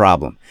 That's the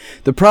problem.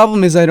 The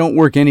problem is I don't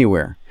work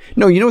anywhere.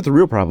 No, you know what the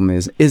real problem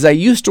is I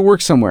used to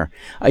work somewhere.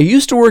 I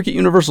used to work at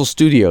Universal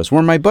Studios,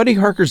 where my buddy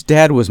Harker's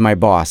dad was my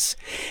boss.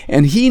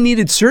 And he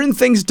needed certain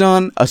things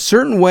done a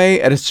certain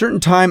way at a certain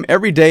time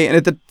every day.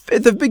 And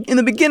in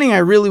the beginning, I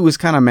really was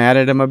kind of mad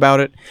at him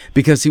about it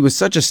because he was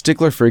such a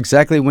stickler for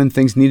exactly when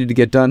things needed to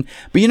get done.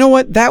 But you know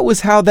what? That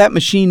was how that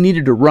machine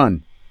needed to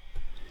run.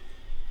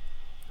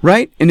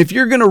 Right? And if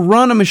you're going to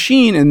run a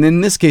machine, and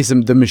in this case,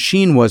 the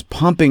machine was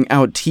pumping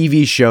out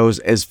TV shows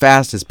as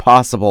fast as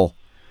possible,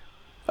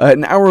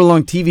 an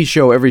hour-long TV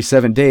show every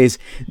 7 days,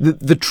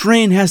 the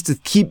train has to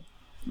keep,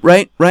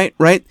 right?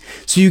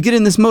 So you get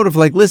in this mode of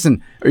like,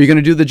 listen, are you going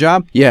to do the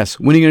job? Yes.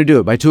 When are you going to do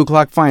it? By 2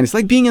 o'clock? Fine. It's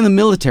like being in the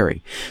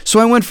military. So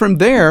I went from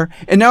there,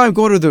 and now I'm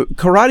going to the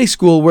karate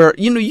school where,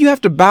 you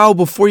have to bow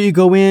before you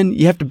go in.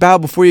 You have to bow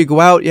before you go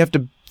out. You have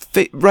to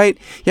right?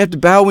 You have to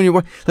bow when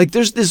you're like,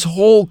 there's this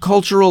whole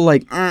cultural,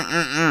 like,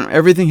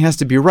 everything has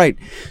to be right.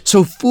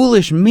 So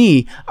foolish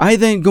me, I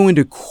then go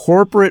into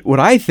corporate,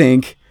 what I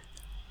think,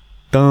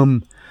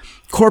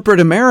 corporate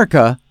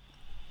America.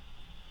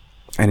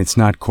 And it's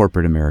not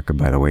corporate America,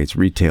 by the way, it's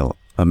retail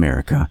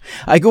America.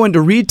 I go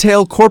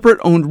into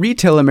corporate-owned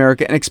retail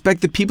America and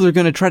expect that people are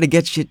going to try to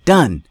get shit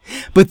done.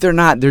 But they're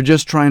not. They're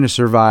just trying to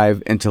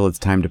survive until it's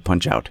time to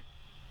punch out.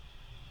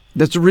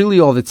 That's really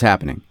all that's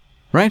happening,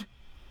 right?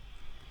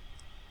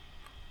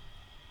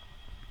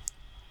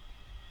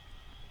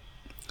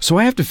 So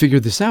I have to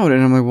figure this out,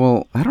 and I'm like,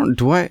 well,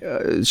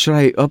 should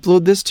I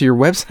upload this to your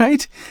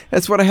website?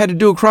 That's what I had to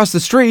do across the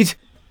street.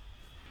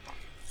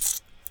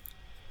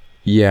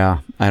 Yeah,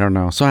 I don't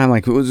know. So I'm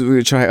like,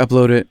 should I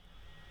upload it?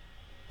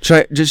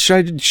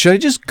 Should I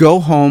just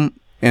go home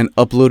and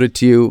upload it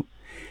to you?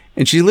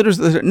 And she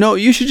literally said, no,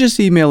 you should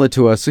just email it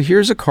to us. So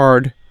here's a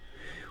card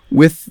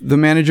with the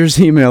manager's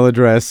email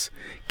address.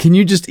 Can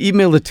you just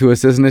email it to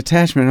us as an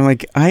attachment? I'm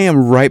like, I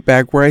am right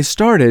back where I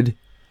started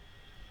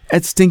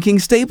at Stinking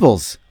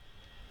Staples.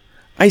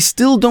 I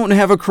still don't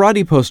have a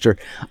karate poster.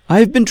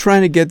 I've been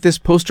trying to get this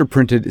poster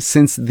printed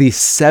since the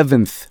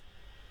 7th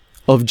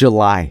of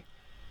July.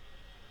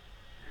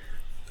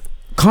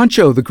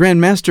 Concho, the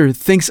Grand Master,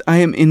 thinks I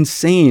am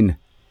insane,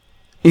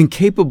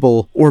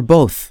 incapable, or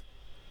both.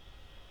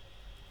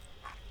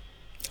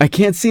 I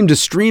can't seem to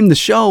stream the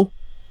show,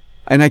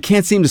 and I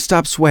can't seem to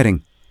stop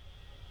sweating.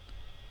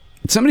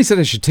 Somebody said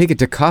I should take it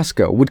to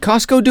Costco. Would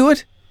Costco do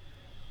it?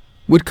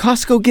 Would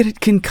Costco get it?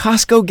 Can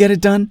Costco get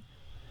it done?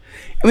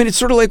 I mean, it's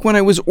sort of like when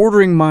I was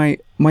ordering my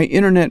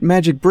internet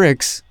magic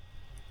bricks.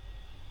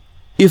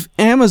 If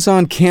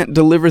Amazon can't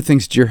deliver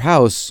things to your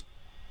house,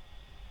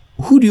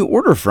 who do you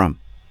order from?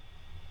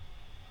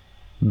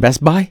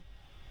 Best Buy?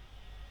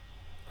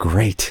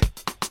 Great.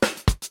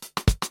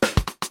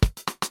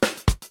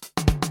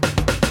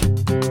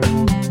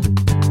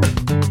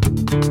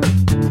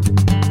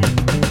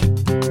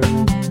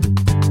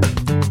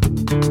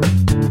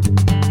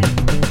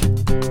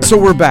 So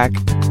we're back.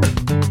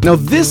 Now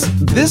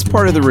this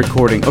part of the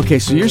recording, okay,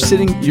 so you're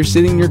sitting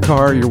in your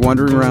car, you're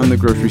wandering around the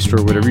grocery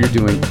store, whatever you're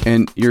doing,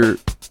 and you're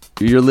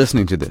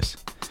listening to this.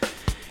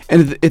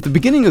 And at the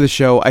beginning of the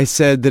show, I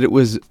said that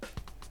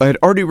I had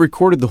already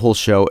recorded the whole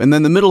show, and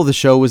then the middle of the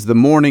show was the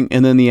morning,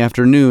 and then the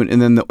afternoon, and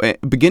then the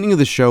beginning of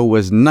the show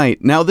was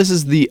night. Now this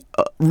is the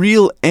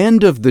real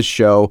end of the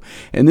show,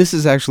 and this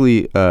is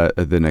actually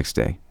the next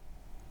day.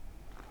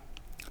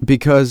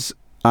 Because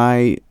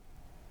I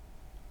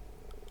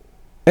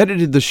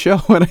edited the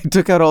show and I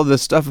took out all the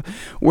stuff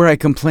where I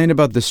complained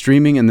about the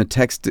streaming and the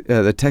text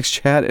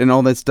chat and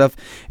all that stuff,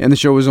 and the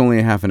show was only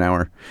a half an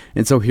hour.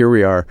 And so here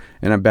we are,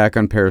 and I'm back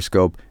on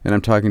Periscope and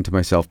I'm talking to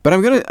myself. But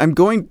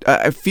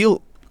I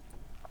feel,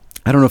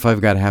 I don't know if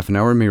I've got a half an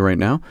hour in me right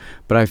now,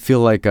 but I feel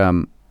like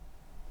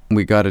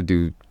we got to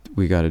do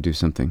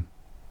something.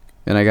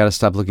 And I got to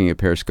stop looking at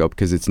Periscope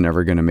because it's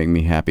never going to make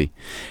me happy.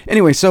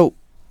 Anyway, so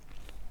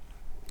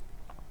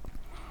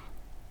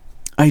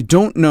I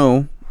don't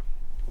know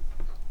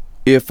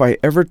if I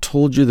ever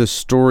told you the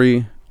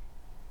story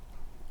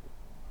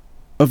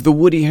of the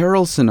Woody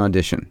Harrelson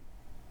audition.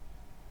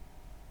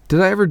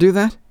 Did I ever do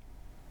that?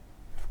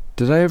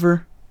 Did I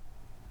ever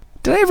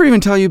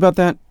even tell you about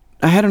that?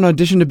 I had an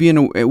audition to be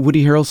in a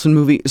Woody Harrelson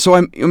movie. So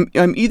I'm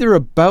either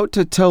about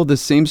to tell the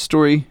same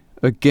story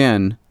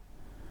again,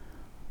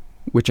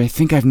 which I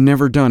think I've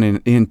never done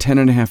in 10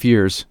 and a half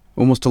years,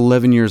 almost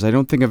 11 years. I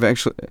don't think I've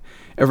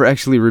ever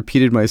actually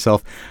repeated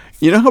myself.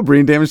 You know how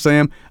brain damaged I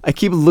am? I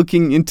keep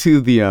looking into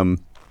the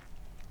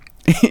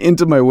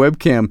into my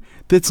webcam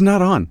that's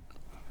not on.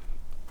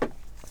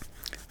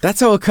 That's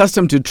how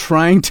accustomed to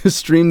trying to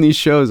stream these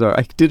shows are.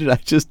 I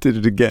just did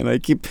it again.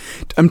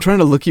 I'm trying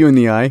to look you in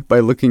the eye by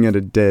looking at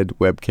a dead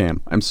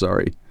webcam. I'm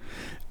sorry.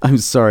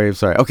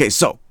 Okay,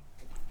 so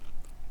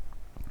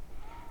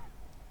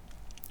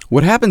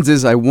what happens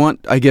is I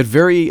get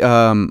very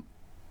I'm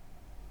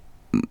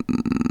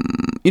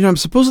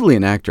supposedly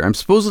an actor. I'm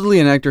supposedly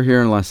an actor here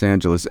in Los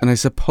Angeles, and I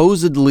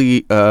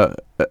supposedly,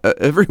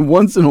 every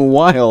once in a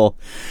while,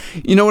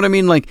 you know what I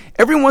mean? Like,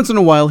 every once in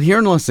a while here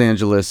in Los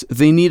Angeles,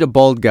 they need a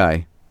bald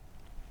guy.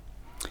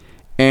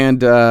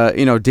 And,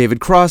 David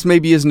Cross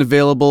maybe isn't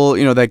available.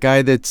 That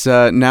guy that's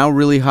now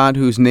really hot,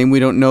 whose name we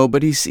don't know,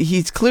 but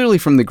he's clearly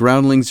from the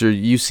Groundlings or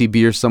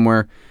UCB or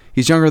somewhere.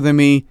 He's younger than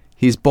me.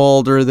 He's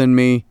balder than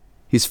me.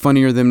 He's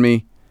funnier than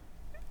me.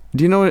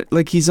 Do you know what?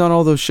 Like, he's on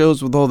all those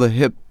shows with all the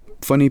hip,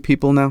 funny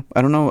people now.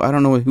 I don't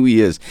know who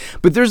he is.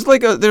 But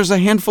there's a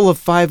handful of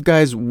 5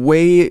 guys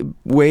way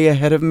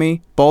ahead of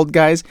me. Bald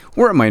guys.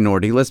 We're a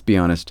minority, let's be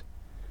honest.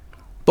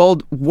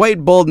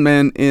 White bald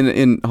men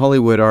in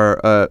Hollywood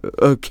are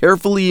a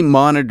carefully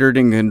monitored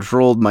and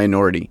controlled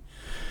minority.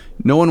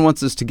 No one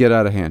wants us to get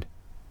out of hand.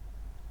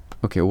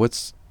 Okay, oh,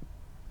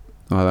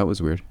 that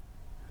was weird.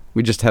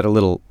 We just had a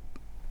little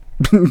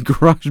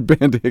garage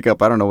band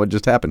hiccup. I don't know what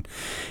just happened.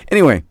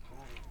 Anyway,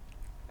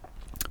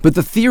 but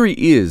the theory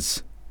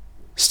is,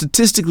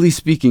 statistically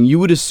speaking, you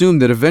would assume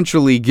that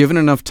eventually, given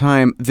enough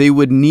time, they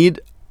would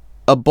need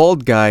a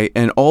bald guy,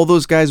 and all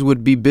those guys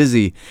would be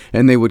busy,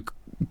 and they would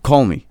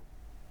call me.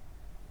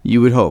 You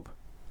would hope.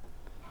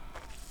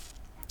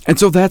 And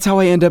so that's how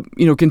I end up,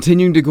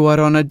 continuing to go out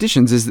on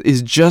auditions,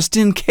 is just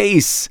in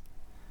case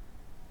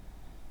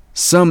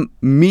some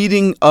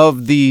meeting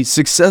of the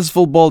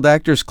Successful Bald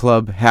Actors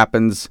Club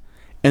happens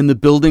and the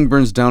building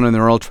burns down and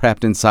they're all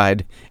trapped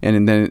inside,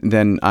 and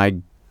then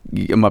I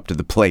am up to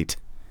the plate.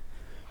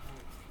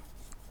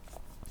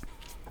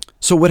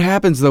 So what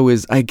happens, though,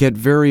 is I get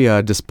very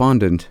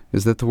despondent.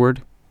 Is that the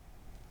word?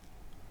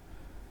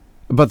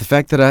 About the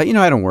fact that I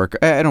don't work.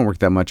 I don't work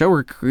that much.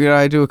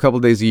 I do a couple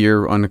days a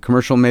year on a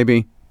commercial,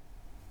 maybe,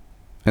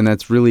 and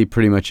that's really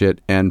pretty much it.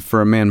 And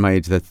for a man my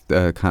age, that's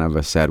kind of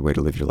a sad way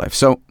to live your life.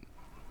 So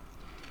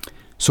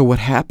what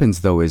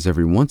happens, though, is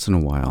every once in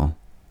a while,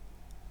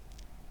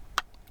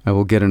 I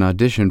will get an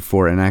audition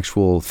for an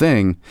actual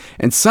thing,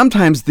 and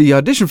sometimes the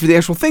audition for the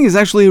actual thing is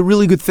actually a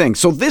really good thing.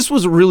 So this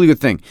was a really good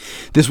thing.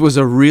 This was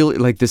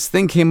this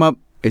thing came up.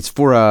 It's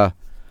for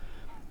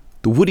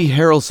the Woody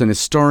Harrelson is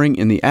starring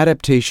in the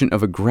adaptation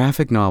of a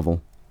graphic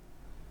novel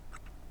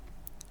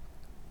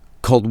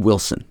called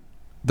Wilson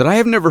that I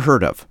have never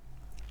heard of.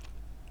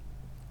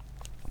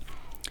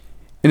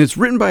 And it's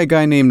written by a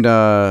guy named,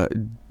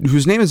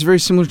 whose name is very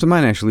similar to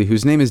mine, actually,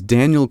 whose name is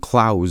Daniel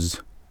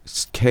Clowes.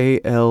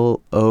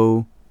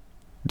 Klowes,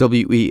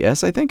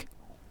 I think.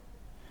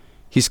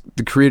 He's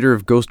the creator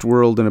of Ghost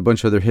World and a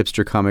bunch of other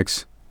hipster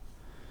comics.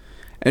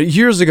 And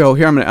years ago,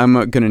 here I'm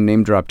going to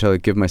name drop to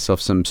give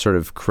myself some sort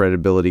of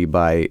credibility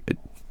by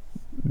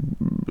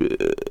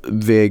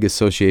vague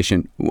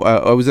association.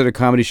 I was at a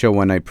comedy show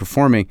one night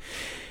performing,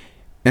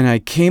 and I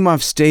came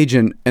off stage,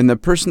 and the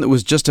person that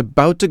was just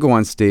about to go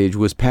on stage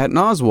was Patton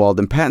Oswalt.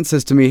 And Patton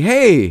says to me,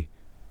 "Hey,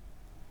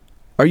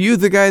 are you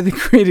the guy that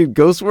created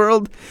Ghost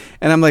World?"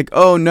 And I'm like,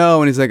 "Oh, no."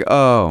 And he's like,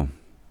 "Oh,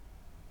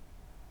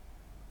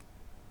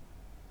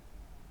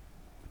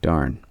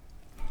 darn."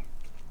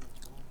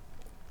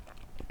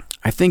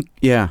 I think,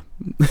 yeah,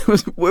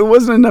 it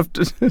wasn't enough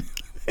to...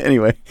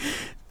 Anyway,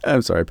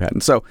 I'm sorry, Patton.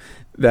 So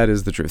that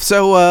is the truth.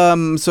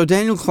 So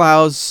Daniel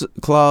Clowes.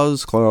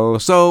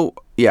 So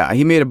yeah,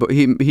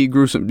 he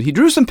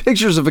drew some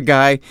pictures of a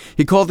guy.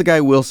 He called the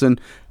guy Wilson.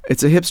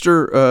 It's a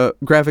hipster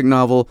graphic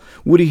novel.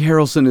 Woody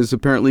Harrelson is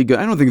apparently good.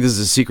 I don't think this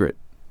is a secret.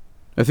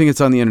 I think it's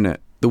on the internet.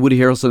 The Woody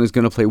Harrelson is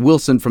going to play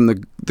Wilson from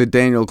the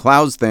Daniel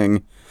Clowes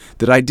thing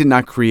that I did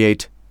not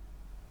create.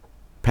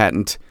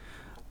 Patent.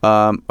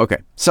 Okay,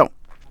 So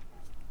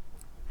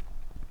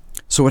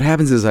what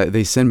happens is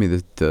they send me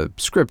the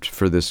script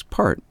for this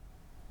part,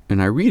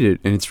 and I read it,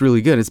 and it's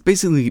really good. It's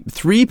basically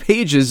 3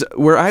 pages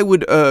where I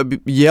would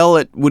yell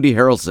at Woody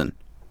Harrelson.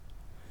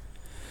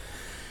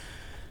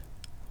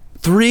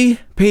 3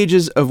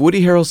 pages of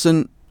Woody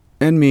Harrelson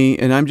and me,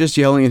 and I'm just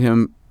yelling at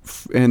him,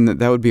 and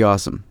that would be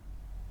awesome.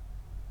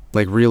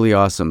 Like, really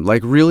awesome.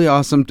 Like, really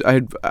awesome.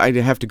 I'd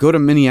have to go to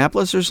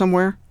Minneapolis or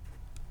somewhere.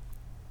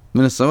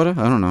 Minnesota?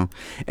 I don't know.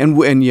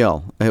 And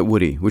yell at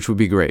Woody, which would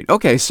be great.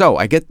 Okay, so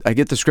I get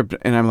the script,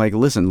 and I'm like,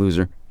 "Listen,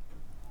 loser.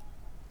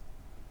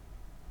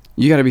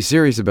 You got to be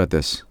serious about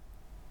this.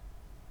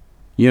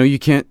 You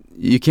can't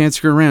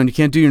screw around. You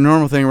can't do your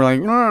normal thing. We're like,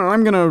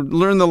 I'm going to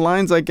learn the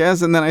lines, I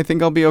guess, and then I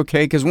think I'll be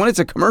okay." Because when it's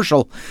a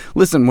commercial,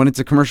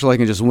 I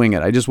can just wing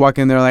it. I just walk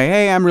in there like,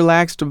 "Hey, I'm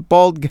relaxed, a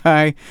bald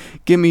guy.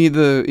 Give me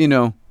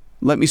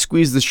let me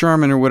squeeze the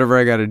Charmin or whatever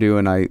I got to do,"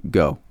 and I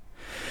go.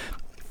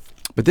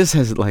 But this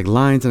has like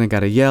lines, and I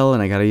gotta yell,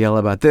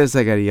 about this,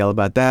 I gotta yell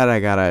about that,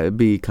 I gotta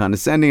be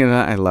condescending, and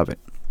I love it.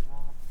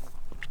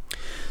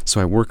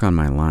 So I work on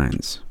my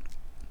lines,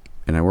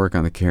 and I work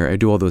on the character. I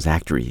do all those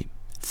actory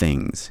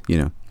things,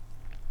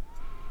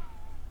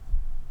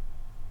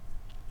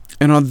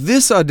 And on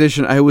this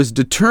audition, I was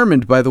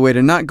determined, by the way,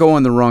 to not go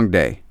on the wrong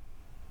day.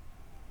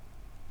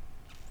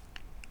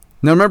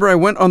 Now remember, I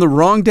went on the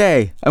wrong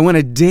day. I went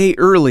a day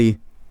early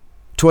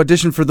to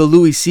audition for the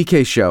Louis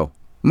C.K. show.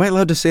 Am I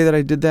allowed to say that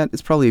I did that?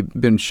 It's probably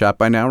been shot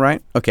by now,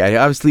 right? Okay,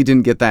 I obviously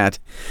didn't get that.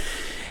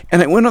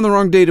 And I went on the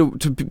wrong day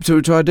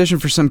to audition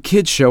for some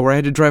kids show where I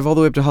had to drive all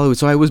the way up to Hollywood.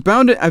 So I was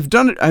bound to, I've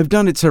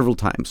done it several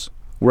times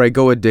where I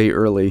go a day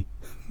early.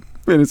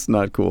 And it's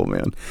not cool,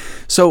 man.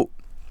 So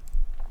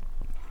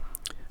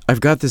I've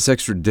got this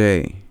extra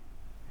day.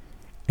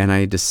 and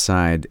I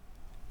decide,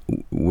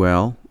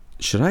 well,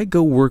 should I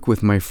go work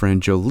with my friend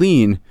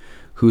Jolene,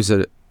 who's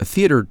a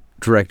theater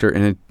director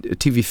and a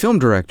TV film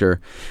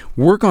director,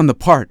 work on the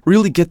part,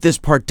 really get this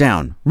part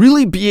down,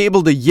 really be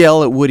able to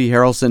yell at Woody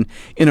Harrelson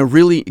in a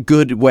really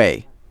good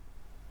way.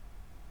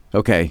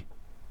 Okay.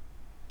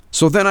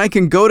 So then I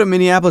can go to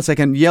Minneapolis, I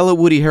can yell at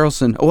Woody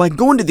Harrelson. Oh, I can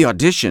go into the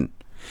audition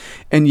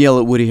and yell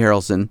at Woody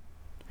Harrelson.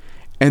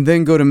 And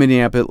then go to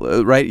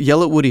Minneapolis, right?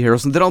 Yell at Woody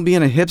Harrelson. Then I'll be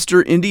in a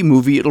hipster indie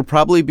movie. It'll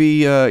probably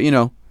be,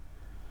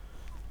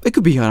 it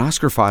could be an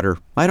Oscar fodder.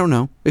 I don't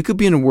know. It could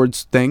be an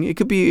awards thing. It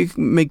could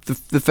make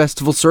the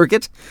festival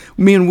circuit.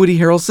 Me and Woody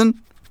Harrelson,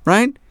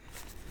 right?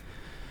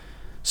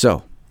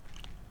 So,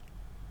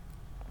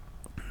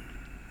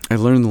 I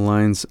learn the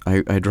lines.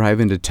 I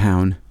drive into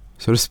town,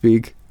 so to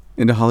speak,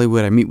 into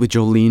Hollywood. I meet with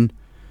Jolene,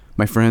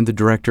 my friend, the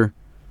director,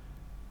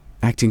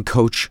 acting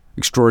coach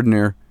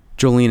extraordinaire,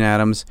 Jolene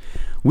Adams.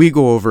 We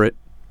go over it.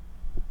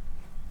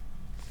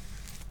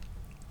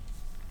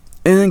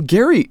 And then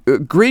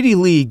Grady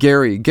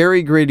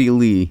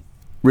Lee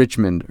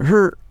Richmond,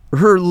 her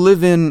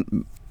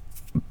live-in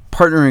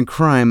partner in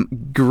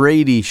crime,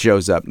 Grady,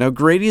 shows up. Now,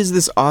 Grady is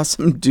this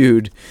awesome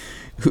dude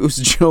who's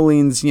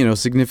Jolene's,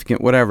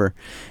 significant whatever.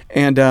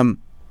 And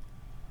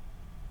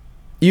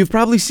you've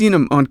probably seen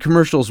him on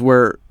commercials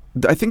where,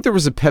 I think there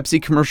was a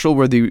Pepsi commercial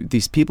where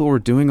these people were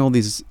doing all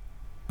these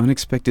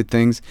unexpected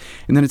things.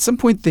 And then at some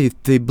point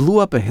they blew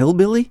up a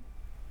hillbilly.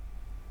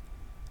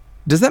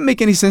 Does that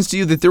make any sense to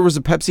you that there was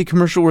a Pepsi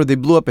commercial where they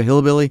blew up a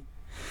hillbilly?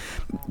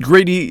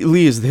 Grady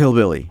Lee is the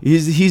hillbilly. He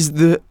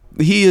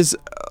is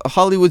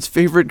Hollywood's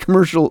favorite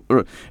commercial,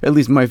 or at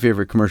least my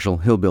favorite commercial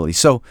hillbilly.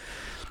 So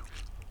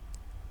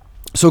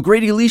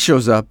Grady Lee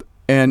shows up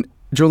and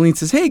Jolene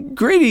says, "Hey,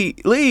 Grady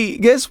Lee,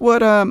 guess what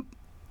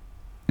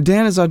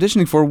Dan is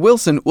auditioning for?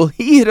 Wilson." Well,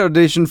 he had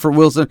auditioned for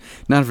Wilson,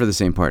 not for the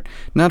same part.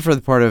 Not for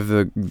the part of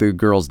the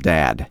girl's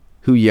dad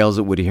who yells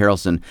at Woody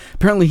Harrelson.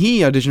 Apparently he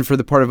auditioned for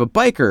the part of a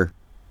biker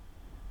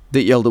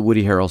that yelled at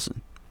Woody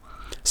Harrelson.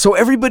 So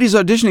everybody's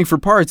auditioning for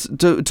parts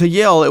to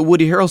yell at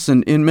Woody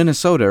Harrelson in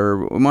Minnesota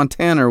or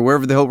Montana or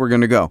wherever the hell we're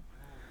going to go.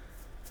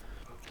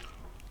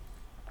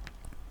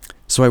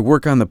 So I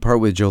work on the part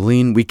with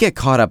Jolene. We get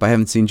caught up. I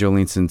haven't seen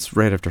Jolene since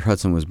right after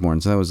Hudson was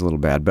born, so that was a little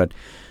bad. But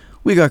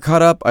we got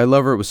caught up. I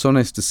love her. It was so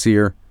nice to see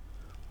her.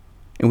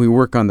 And we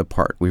work on the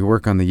part. We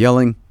work on the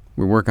yelling.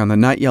 We work on the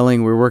not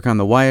yelling. We work on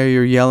the why are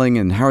you yelling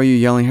and how are you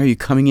yelling? How are you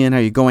coming in? How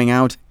are you going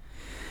out?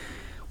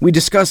 We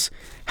discuss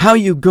how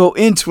you go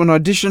into an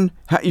audition,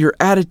 your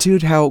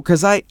attitude,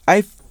 because I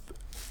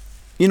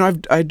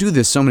do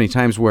this so many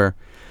times where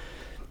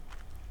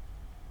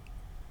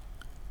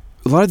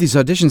a lot of these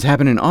auditions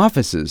happen in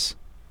offices.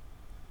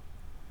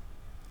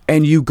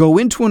 And you go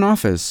into an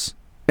office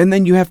and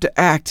then you have to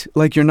act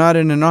like you're not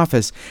in an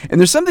office.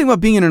 And there's something about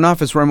being in an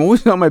office where I'm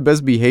always on my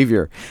best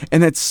behavior.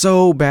 And that's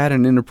so bad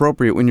and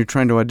inappropriate when you're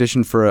trying to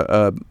audition for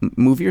a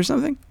movie or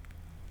something.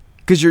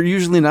 Because you're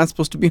usually not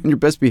supposed to be on your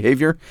best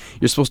behavior.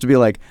 You're supposed to be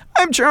like,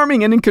 I'm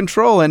charming and in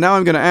control, and now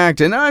I'm going to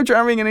act, and now I'm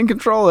charming and in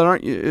control, and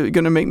aren't you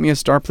going to make me a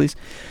star, please?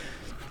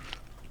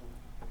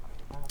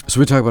 So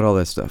we talk about all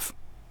that stuff.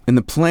 And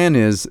the plan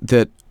is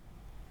that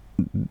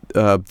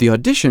the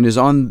audition is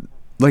on,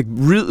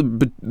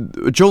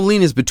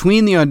 Jolene is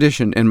between the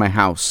audition and my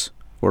house,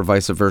 or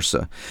vice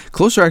versa.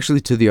 Closer, actually,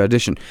 to the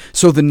audition.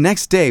 So the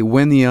next day,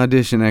 when the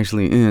audition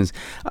actually is,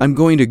 I'm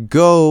going to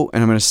go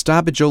and I'm going to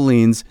stop at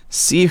Jolene's,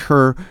 see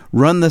her,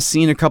 run the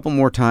scene a couple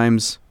more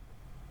times,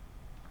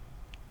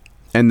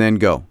 and then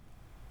go.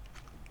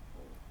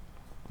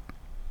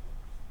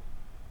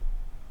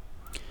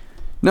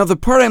 Now, the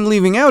part I'm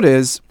leaving out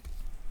is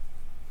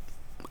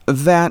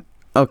that,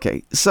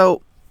 okay,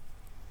 so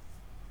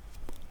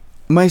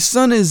my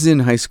son is in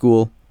high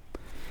school,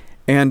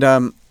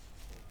 and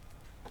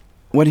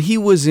when he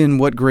was in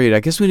what grade? I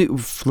guess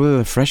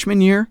freshman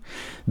year,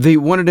 they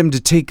wanted him to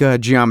take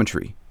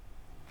geometry.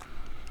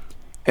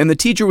 And the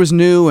teacher was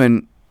new,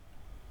 and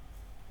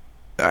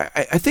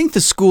I think the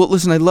school,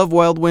 listen, I love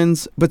Wild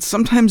Winds, but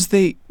sometimes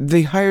they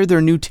hire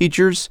their new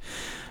teachers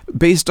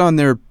based on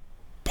their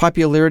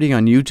popularity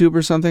on YouTube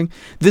or something.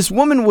 This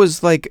woman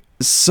was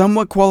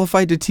somewhat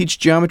qualified to teach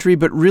geometry,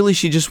 but really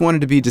she just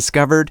wanted to be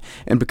discovered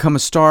and become a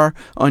star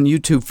on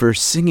YouTube for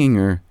singing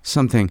or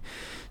something.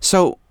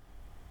 So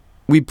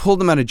we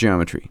pulled him out of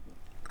geometry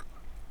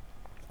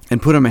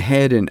and put him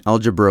ahead in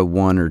algebra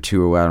 1 or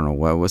 2 or I don't know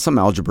what was, some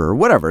algebra or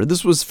whatever.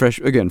 This was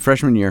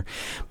freshman year.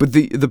 But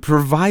the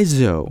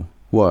proviso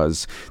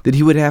was that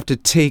he would have to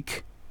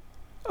take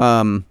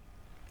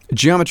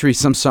geometry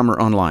some summer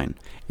online.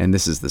 And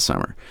this is the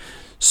summer.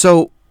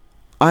 So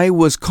I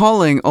was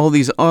calling all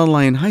these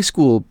online high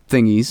school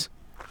thingies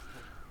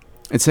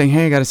and saying,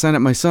 hey, I got to sign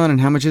up my son,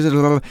 and how much is it?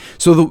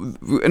 So,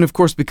 and of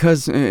course,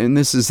 because, and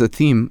this is the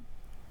theme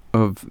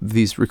of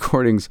these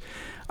recordings,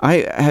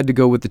 I had to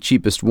go with the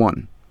cheapest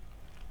one.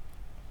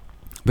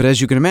 But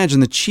as you can imagine,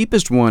 the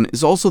cheapest one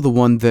is also the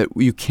one that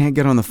you can't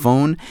get on the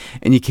phone,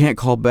 and you can't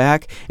call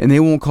back, and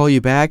they won't call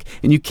you back,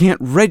 and you can't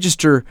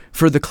register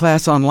for the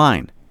class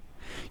online.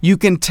 You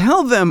can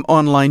tell them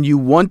online you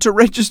want to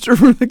register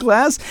for the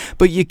class,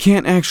 but you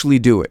can't actually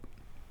do it.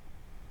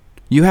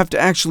 You have to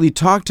actually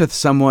talk to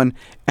someone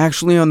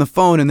actually on the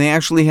phone, and they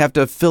actually have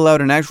to fill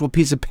out an actual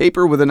piece of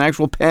paper with an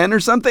actual pen or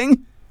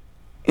something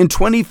in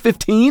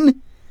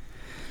 2015.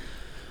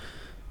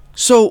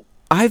 So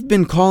I've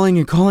been calling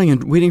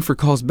and waiting for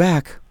calls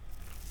back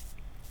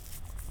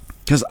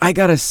because I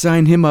got to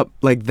sign him up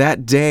like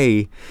that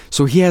day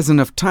so he has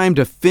enough time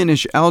to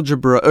finish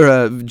algebra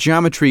or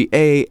geometry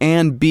A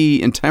and B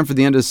in time for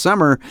the end of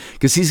summer,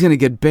 because he's going to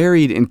get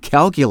buried in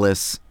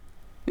calculus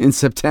in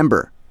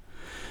September.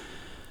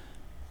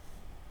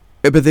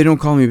 But they don't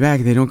call me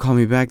back. They don't call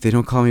me back. They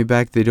don't call me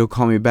back. They don't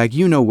call me back.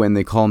 You know when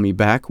they call me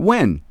back.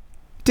 When?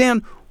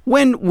 Dan,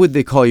 when would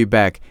they call you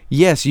back?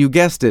 Yes, you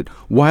guessed it.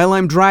 While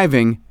I'm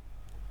driving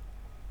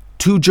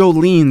to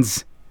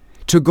Jolene's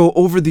to go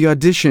over the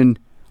audition,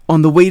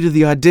 on the way to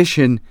the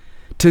audition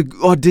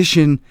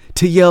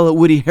to yell at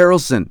Woody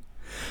Harrelson.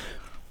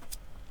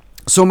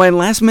 So my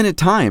last minute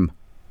time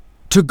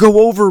to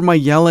go over my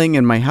yelling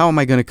and my how am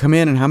I going to come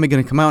in and how am I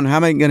going to come out and how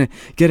am I going to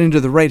get into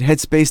the right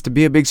headspace to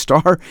be a big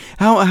star?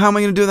 How am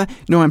I going to do that?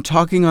 No, I'm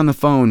talking on the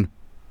phone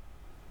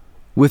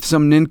with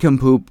some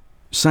nincompoop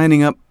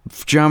signing up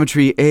for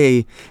Geometry A,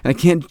 and I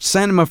can't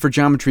sign him up for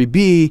Geometry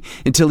B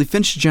until he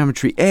finishes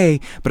Geometry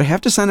A, but I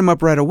have to sign him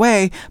up right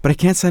away, but I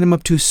can't sign him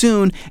up too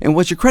soon, and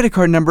what's your credit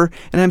card number?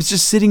 And I'm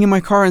just sitting in my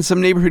car in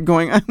some neighborhood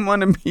going, I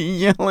want to be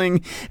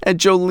yelling at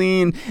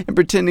Jolene and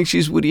pretending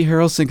she's Woody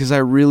Harrelson because I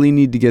really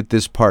need to get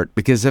this part,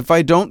 because if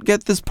I don't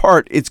get this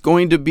part, it's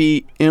going to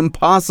be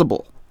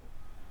impossible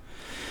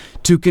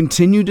to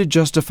continue to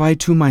justify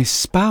to my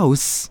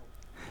spouse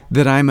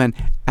that I'm an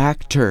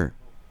actor.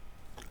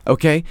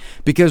 Okay?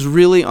 Because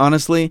really,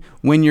 honestly,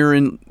 when you're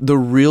in the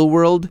real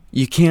world,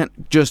 you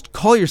can't just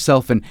call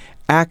yourself an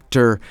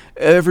actor.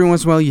 Every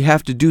once in a while, you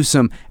have to do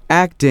some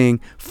acting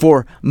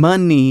for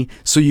money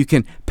so you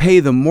can pay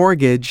the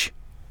mortgage.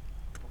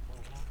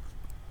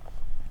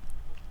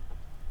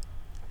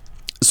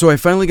 So I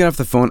finally get off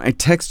the phone. I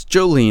text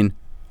Jolene.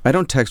 I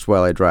don't text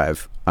while I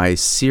drive. I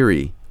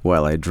Siri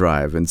while I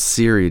drive, and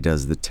Siri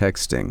does the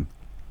texting.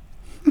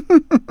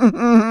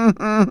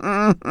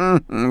 I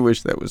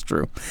wish that was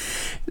true.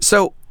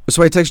 So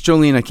I text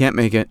Jolene, I can't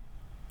make it.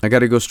 I got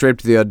to go straight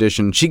to the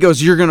audition. She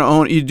goes, "You're gonna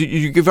own.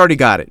 You've already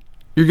got it.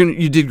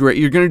 You did great.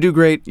 You're gonna do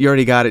great. You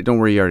already got it. Don't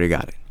worry, you already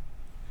got it."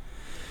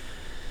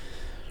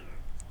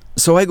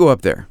 So I go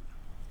up there,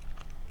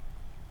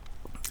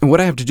 and what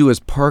I have to do is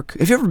park.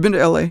 Have you ever been to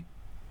LA?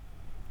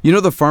 You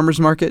know the farmers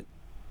market?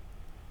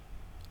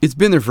 It's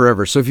been there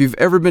forever. So if you've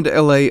ever been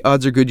to LA,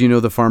 odds are good you know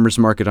the farmers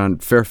market on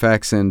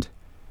Fairfax and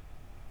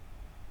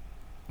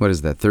what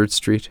is that, 3rd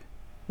Street?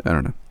 I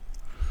don't know.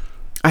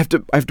 I have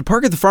to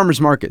park at the farmer's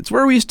market. It's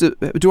where we used to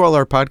do all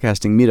our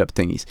podcasting meetup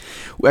thingies.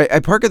 I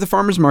park at the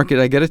farmer's market.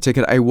 I get a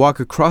ticket. I walk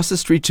across the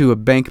street to a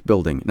bank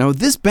building. Now,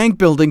 this bank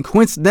building,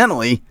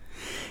 coincidentally,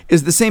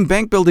 is the same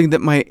bank building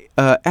that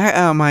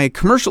my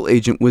commercial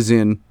agent was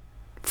in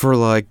for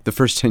like the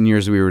first 10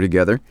 years we were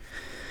together.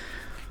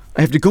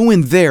 I have to go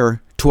in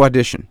there to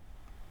audition.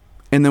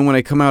 And then when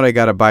I come out, I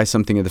got to buy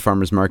something at the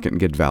farmer's market and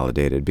get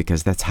validated,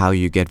 because that's how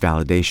you get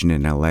validation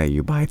in LA.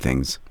 You buy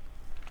things.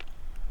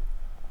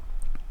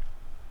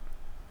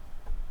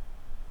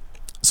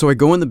 So I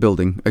go in the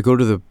building. I go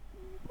to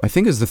I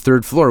think it's the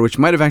 3rd floor, which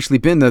might have actually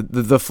been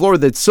the floor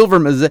that Sutton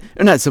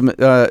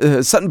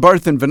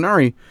Barth and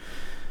Venari.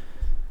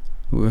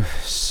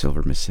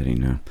 Silver Massetti,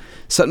 no.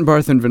 Sutton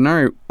Barth and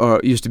Venari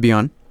used to be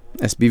on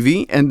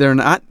SBV, and they're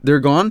not. They're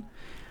gone.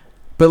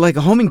 But like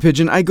a homing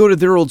pigeon, I go to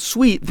their old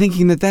suite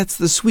thinking that that's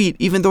the suite,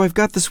 even though I've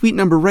got the suite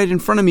number right in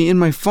front of me in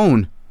my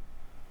phone.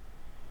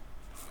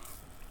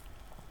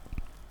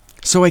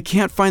 So I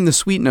can't find the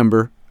suite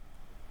number.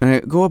 And I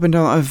go up and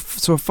down.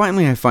 So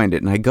finally I find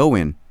it and I go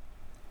in.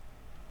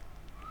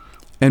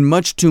 And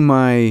much to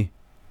my...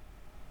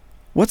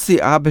 What's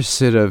the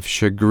opposite of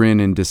chagrin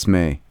and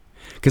dismay?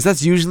 Because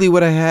that's usually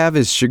what I have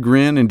is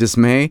chagrin and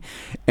dismay.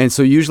 And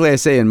so usually I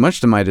say, and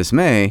much to my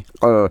dismay,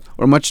 or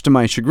much to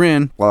my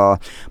chagrin,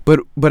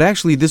 but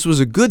actually this was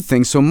a good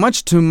thing. So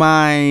much to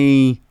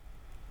my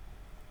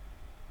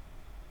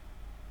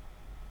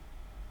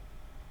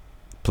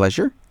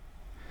pleasure?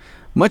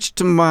 Much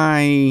to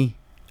my...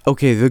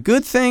 Okay, the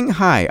good thing,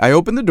 hi, I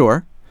opened the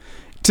door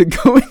to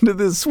go into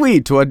the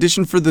suite to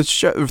audition for the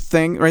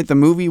thing, right? The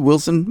movie,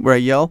 Wilson, where I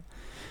yell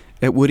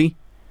at Woody.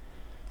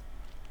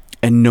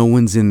 And no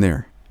one's in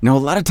there. Now, a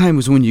lot of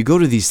times when you go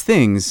to these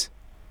things,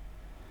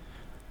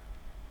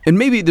 and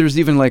maybe there's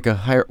even like a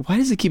higher... Why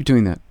does it keep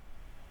doing that?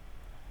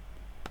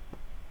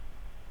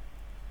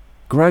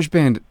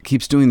 GarageBand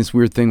keeps doing this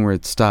weird thing where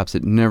it stops.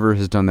 It never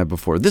has done that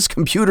before. This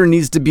computer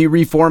needs to be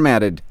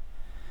reformatted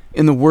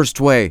in the worst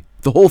way.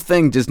 The whole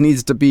thing just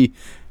needs to be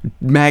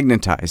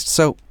magnetized.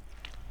 So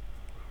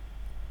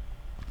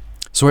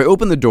I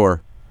open the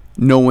door.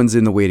 No one's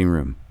in the waiting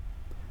room.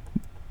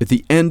 At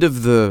the end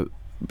of the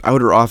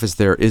outer office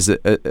there is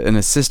an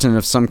assistant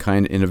of some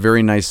kind in a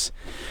very nice,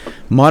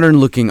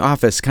 modern-looking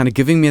office, kind of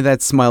giving me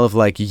that smile of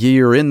like,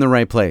 you're in the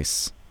right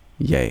place.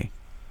 Yay.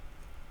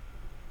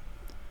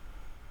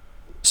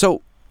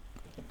 So,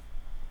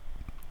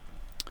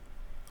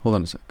 hold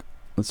on a sec.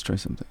 Let's try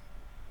something.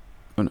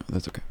 Oh, no,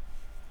 that's okay.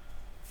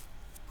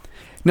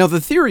 Now,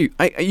 the theory,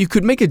 you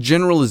could make a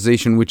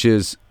generalization, which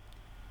is,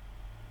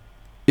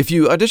 if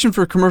you audition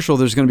for a commercial,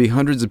 there's going to be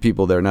hundreds of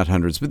people there. Not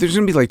hundreds, but there's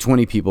going to be like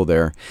 20 people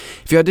there.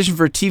 If you audition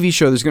for a TV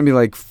show, there's going to be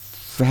like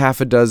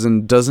half a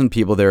dozen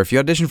people there. If you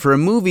audition for a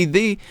movie,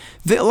 they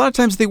a lot of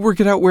times they work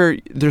it out where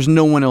there's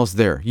no one else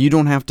there. You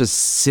don't have to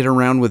sit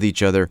around with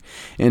each other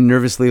and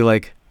nervously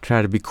like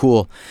try to be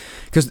cool,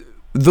 because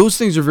those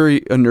things are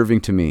very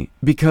unnerving to me.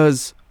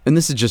 Because, and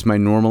this is just my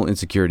normal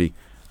insecurity,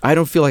 I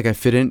don't feel like I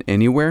fit in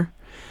anywhere.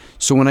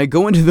 So when I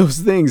go into those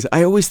things,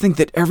 I always think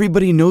that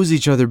everybody knows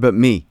each other but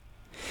me.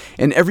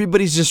 And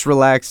everybody's just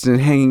relaxed and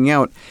hanging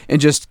out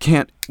and just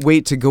can't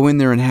wait to go in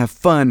there and have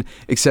fun,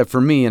 except for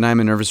me, and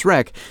I'm a nervous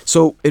wreck.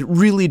 So it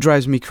really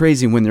drives me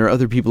crazy when there are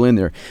other people in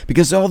there,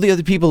 because all the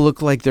other people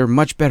look like they're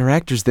much better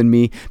actors than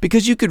me,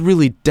 because you could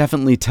really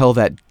definitely tell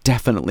that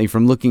definitely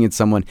from looking at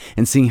someone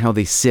and seeing how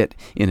they sit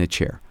in a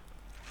chair.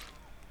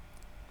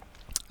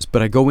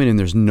 But I go in and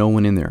there's no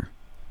one in there.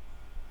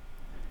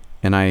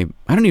 And I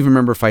don't even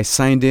remember if I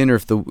signed in or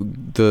if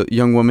the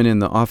young woman in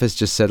the office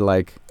just said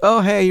like,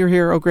 "Oh, hey, you're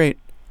here. Oh, great."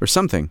 Or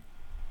something.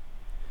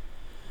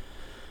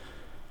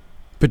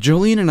 But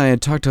Jolene and I had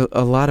talked a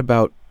lot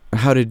about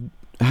how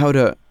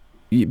to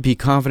be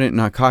confident,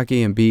 not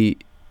cocky, and be.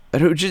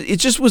 It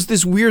just was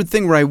this weird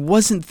thing where I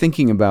wasn't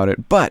thinking about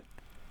it, but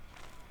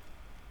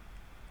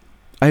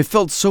I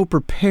felt so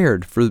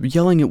prepared for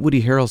yelling at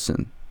Woody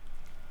Harrelson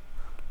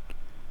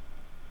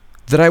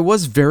that I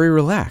was very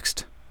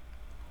relaxed.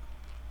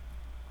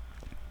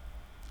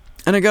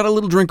 And I got a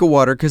little drink of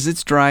water because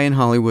it's dry in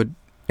Hollywood,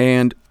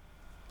 and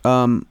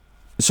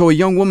so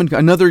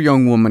another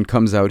young woman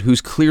comes out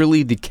who's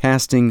clearly the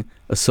casting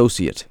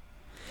associate.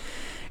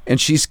 And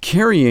she's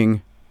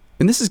carrying,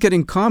 and this is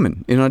getting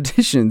common in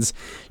auditions,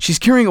 she's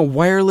carrying a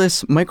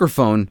wireless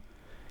microphone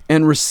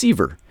and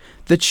receiver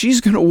that she's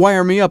going to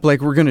wire me up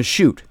like we're going to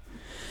shoot.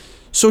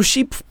 So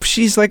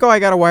she's like, "Oh, I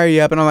got to wire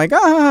you up." And I'm like,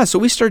 "Ah." So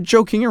we start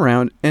joking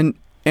around,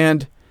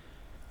 and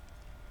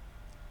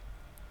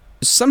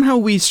somehow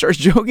we start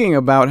joking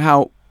about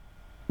how,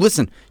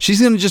 listen,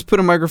 she's going to just put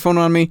a microphone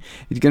on me,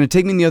 it's going to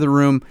take me in the other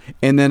room,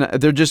 and then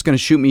they're just going to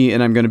shoot me,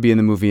 and I'm going to be in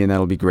the movie, and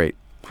that'll be great.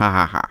 Ha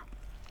ha ha.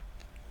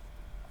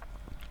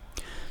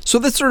 So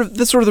that's sort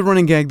of the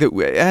running gag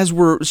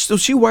that so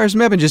she wires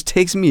me up and just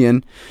takes me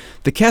in.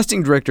 The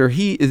casting director,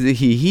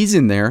 he's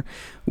in there.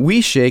 We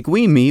shake,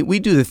 we meet, we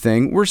do the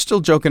thing. We're still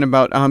joking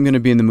about, "Oh, I'm going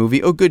to be in the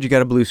movie. Oh, good, you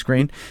got a blue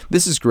screen.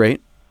 This is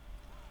great."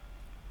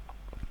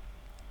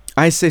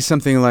 I say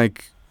something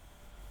like,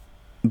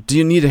 "Do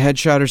you need a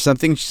headshot or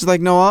something?" She's like,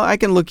 "No, I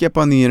can look you up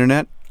on the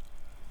internet."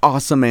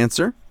 Awesome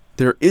answer.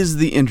 There is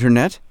the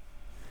internet.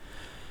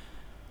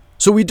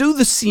 So we do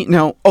the scene.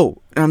 Now,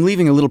 I'm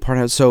leaving a little part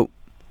out. So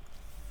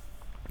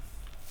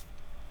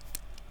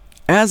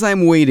as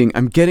I'm waiting,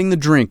 I'm getting the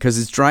drink because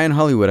it's dry in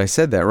Hollywood. I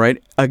said that,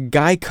 right? A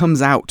guy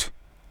comes out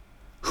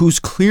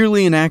who's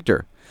clearly an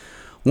actor.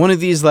 One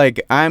of these,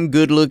 like, I'm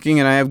good looking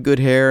and I have good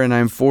hair and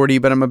I'm 40,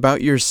 but I'm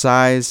about your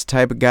size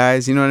type of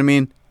guys. You know what I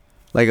mean?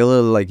 Like a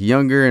little like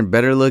younger and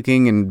better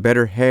looking and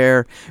better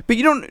hair. But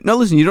you don't know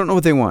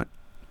what they want.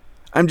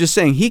 I'm just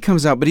saying, he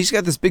comes out, but he's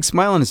got this big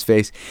smile on his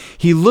face.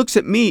 He looks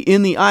at me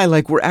in the eye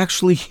like we're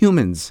actually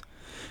humans.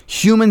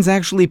 Humans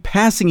actually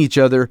passing each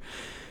other,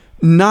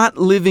 not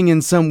living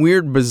in some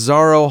weird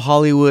bizarro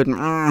Hollywood,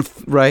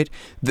 right?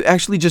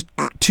 Actually just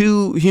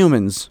two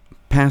humans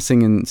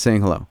passing and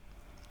saying hello.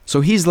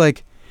 So he's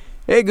like,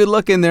 "Hey, good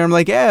luck in there." I'm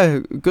like, "Yeah,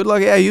 good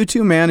luck. Yeah, you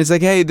too, man." He's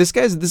like, "Hey, this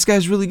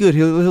guy's really good.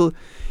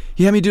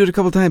 He had me do it a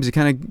couple times. He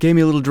kind of gave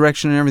me a little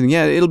direction and everything.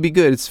 Yeah, it'll be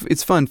good.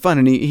 It's fun.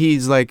 And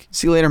he's like,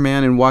 "See you later,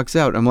 man," and walks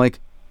out. I'm like,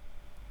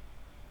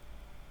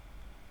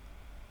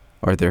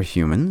 are there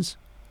humans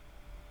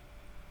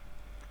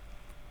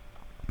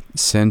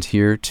sent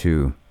here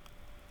to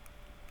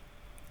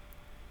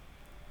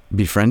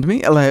befriend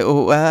me?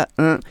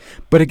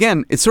 But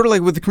again, it's sort of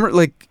like with the commercial,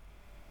 like,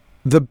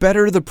 the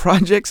better the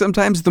project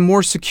sometimes, the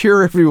more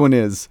secure everyone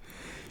is.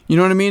 You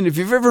know what I mean? If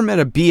you've ever met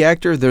a B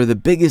actor, they're the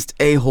biggest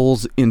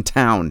a-holes in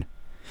town.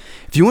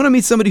 If you want to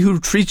meet somebody who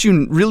treats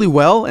you really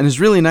well and is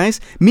really nice,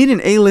 meet an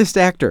A-list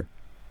actor.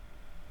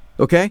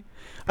 Okay?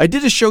 I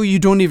did a show you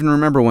don't even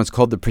remember once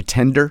called The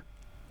Pretender.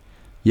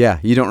 Yeah,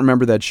 you don't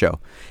remember that show.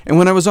 And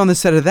when I was on the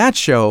set of that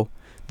show,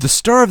 the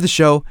star of the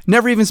show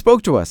never even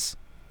spoke to us.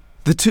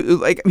 The two,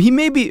 like, he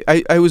maybe,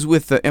 I was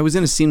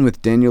in a scene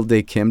with Daniel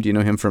Day Kim. Do you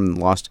know him from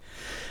Lost?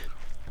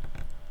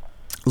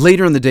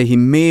 Later in the day, he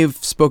may have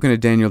spoken to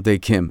Daniel Day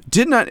Kim.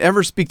 Did not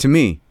ever speak to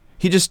me.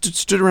 He just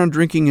stood around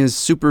drinking his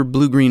super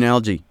blue-green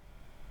algae.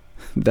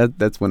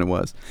 That's when it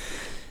was.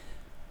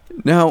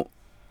 Now,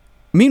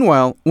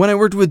 meanwhile, when I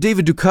worked with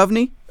David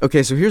Duchovny,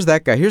 okay, so here's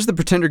that guy. Here's the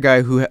Pretender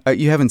guy who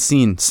you haven't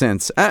seen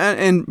since.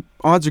 And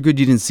odds are good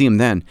you didn't see him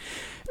then.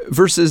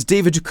 Versus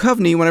David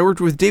Duchovny, when I worked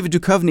with David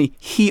Duchovny,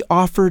 he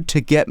offered to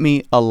get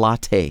me a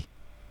latte.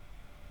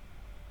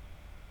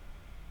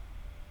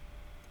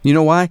 You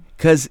know why?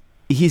 Because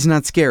he's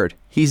not scared.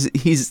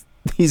 He's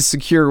he's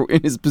secure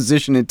in his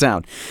position in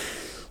town.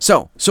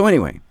 So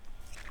anyway.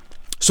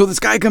 So this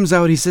guy comes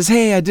out, he says,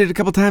 hey, I did it a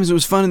couple times, it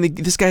was fun, and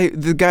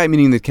the guy,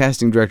 meaning the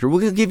casting director,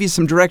 we'll give you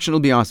some direction, it'll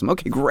be awesome.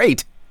 Okay,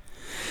 great.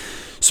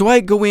 So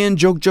I go in,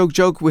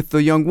 joke with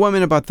the young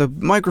woman about the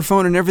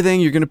microphone and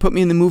everything. You're going to put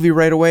me in the movie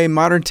right away.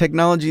 Modern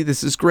technology,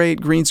 this is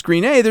great. Green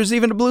screen. Hey, there's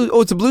even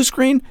it's a blue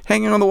screen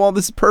hanging on the wall.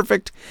 This is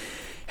perfect.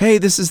 Hey,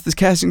 this is the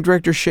casting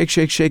director.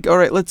 Shake. All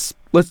right, let's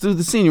do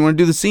the scene. You want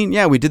to do the scene?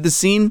 Yeah, we did the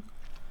scene.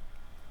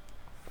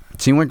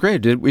 Scene went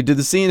great. We did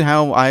the scene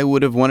how I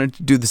would have wanted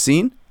to do the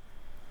scene.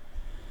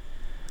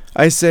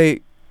 They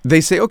say,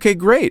 okay,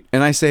 great.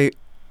 And I say,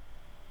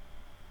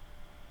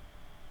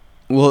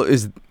 well,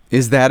 is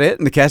that it?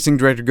 And the casting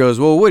director goes,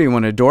 well, what do you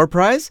want, a door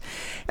prize?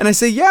 And I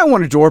say, yeah, I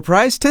want a door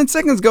prize. 10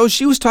 seconds ago,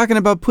 she was talking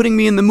about putting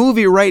me in the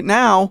movie right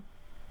now.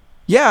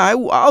 Yeah,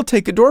 I'll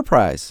take a door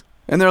prize.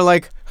 And they're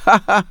like,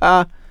 ha ha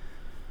ha.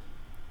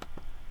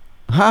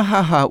 Ha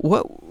ha ha.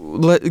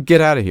 What? Get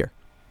out of here.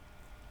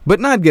 But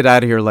not get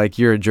out of here like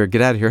you're a jerk.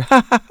 Get out of here.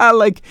 Ha ha ha.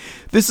 Like,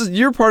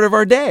 you're part of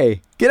our day.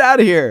 Get out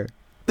of here.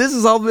 This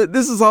is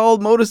all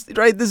modus,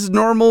 right? This is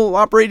normal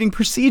operating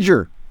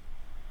procedure.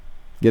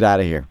 Get out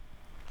of here.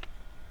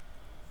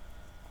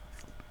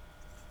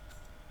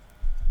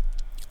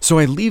 So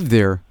I leave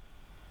there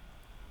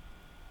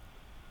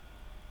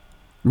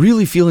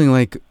really feeling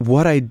like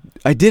I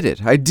did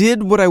it. I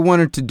did what I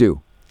wanted to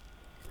do.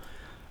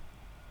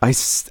 I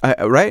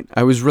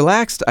was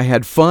relaxed. I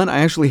had fun.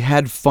 I actually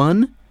had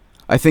fun.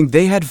 I think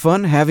they had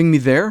fun having me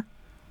there.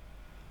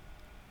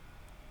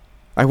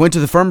 I went to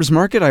the farmer's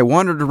market. I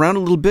wandered around a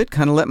little bit,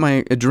 kind of let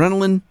my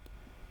adrenaline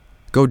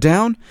go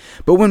down.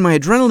 But when my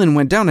adrenaline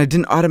went down, I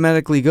didn't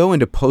automatically go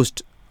into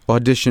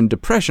post-audition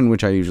depression,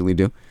 which I usually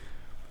do.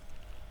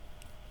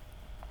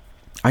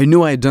 I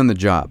knew I had done the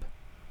job.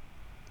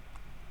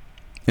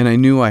 And I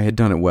knew I had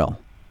done it well.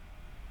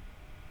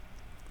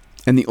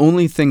 And the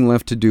only thing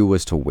left to do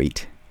was to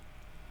wait.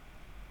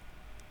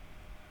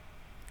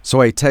 So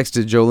I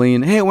texted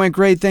Jolene, hey, it went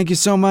great. Thank you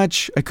so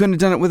much. I couldn't have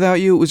done it without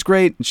you. It was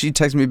great. And she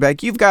texted me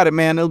back, you've got it,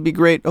 man. It'll be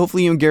great.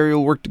 Hopefully you and Gary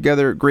will work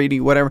together. Grady,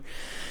 whatever.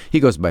 He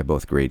goes by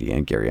both Grady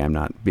and Gary. I'm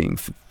not being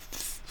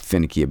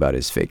finicky about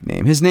his fake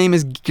name. His name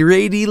is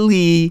Grady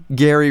Lee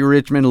Gary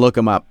Richmond. Look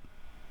him up.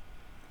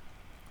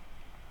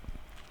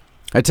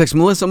 I text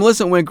Melissa.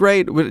 Melissa, it went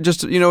great.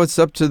 Just, it's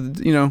up to,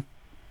 the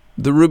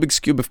Rubik's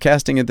Cube of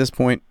casting at this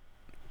point.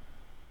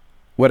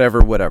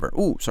 Whatever.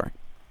 Ooh, sorry.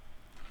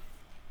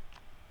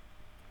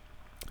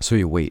 So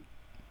you wait.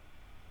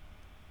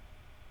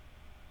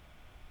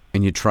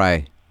 And you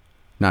try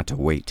not to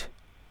wait.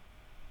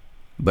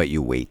 But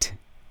you wait.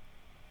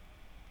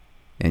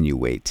 And you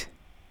wait.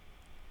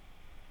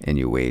 And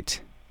you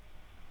wait.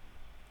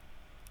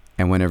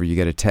 And whenever you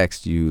get a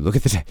text, you look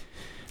at the text.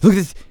 Look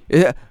at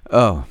this.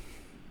 Oh.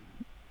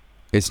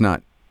 It's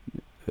not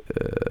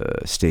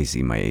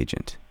Stacy, my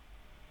agent.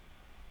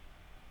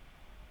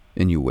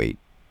 And you wait.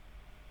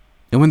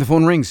 And when the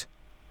phone rings,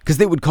 because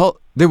they would call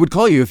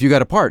you if you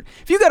got a part.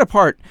 If you got a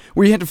part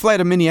where you had to fly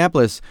to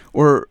Minneapolis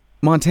or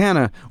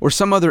Montana or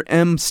some other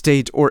M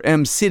state or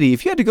M city,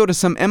 if you had to go to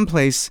some M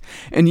place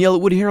and yell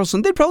at Woody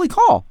Harrelson, they'd probably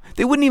call.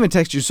 They wouldn't even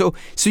text you. So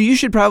you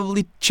should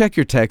probably check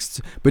your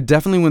texts, but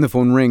definitely when the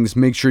phone rings,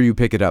 make sure you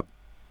pick it up.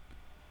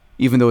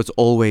 Even though it's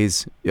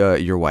always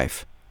your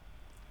wife.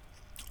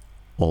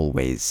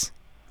 Always.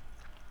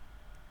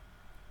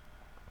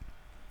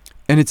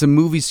 And it's a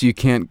movie, so you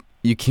can't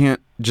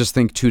just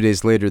think 2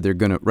 days later they're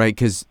gonna, right?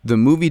 Because the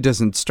movie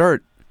doesn't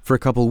start for a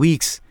couple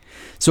weeks.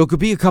 So it could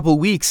be a couple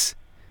weeks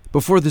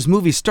before this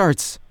movie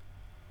starts.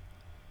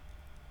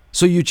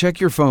 So you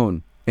check your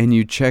phone and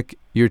you check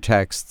your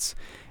texts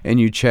and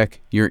you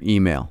check your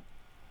email.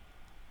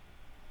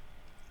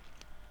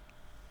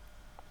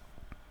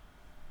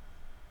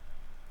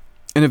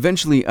 And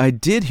eventually I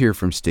did hear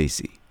from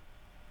Stacy,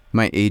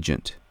 my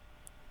agent,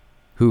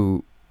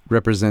 who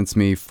represents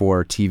me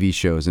for TV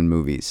shows and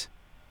movies.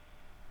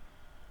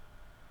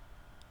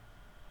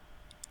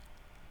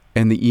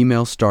 And the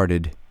email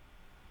started,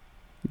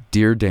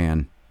 Dear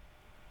Dan,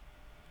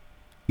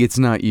 it's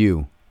not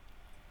you.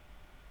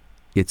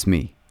 It's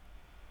me.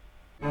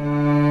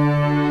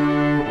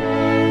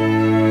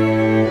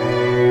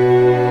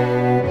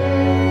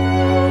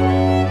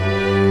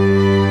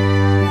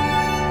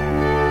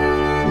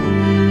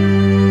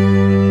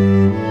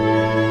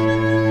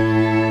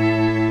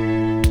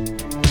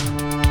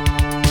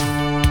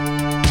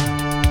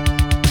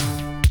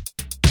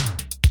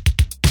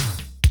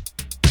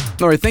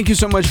 All right, thank you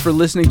so much for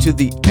listening to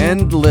the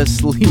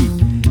endlessly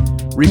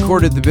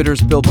recorded The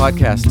Bitterest Pill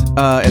podcast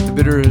at the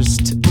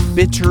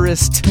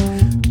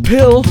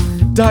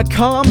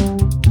bitterestpill.com.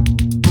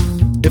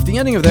 If the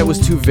ending of that was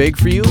too vague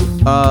for you,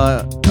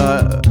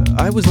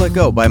 I was let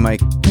go by my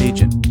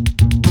agent,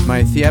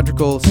 my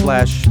theatrical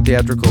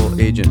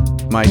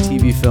agent, my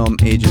TV film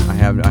agent.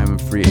 I'm a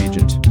free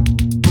agent,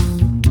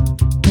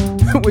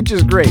 which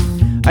is great.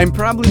 I'm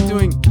probably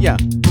doing, yeah.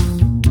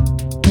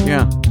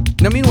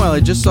 Now, meanwhile, I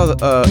just saw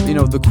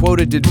the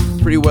quota did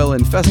pretty well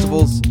in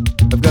festivals.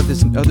 I've got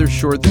this other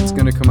short that's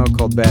going to come out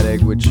called Bad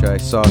Egg, which I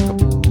saw a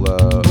couple,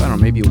 I don't know,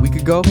 maybe a week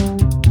ago.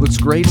 Looks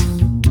great.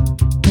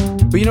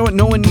 But you know what?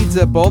 No one needs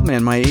that bald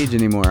man my age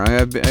anymore.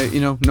 Hollywood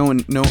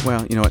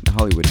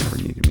never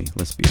needed me,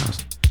 let's be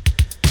honest.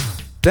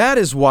 That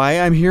is why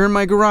I'm here in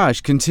my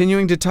garage,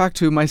 continuing to talk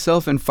to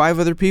myself and 5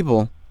 other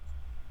people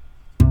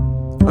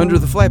under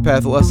the flight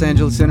path at Los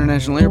Angeles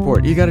International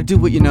Airport. You gotta do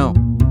what you know,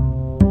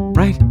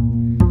 right?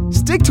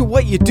 Stick to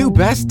what you do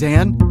best,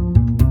 Dan.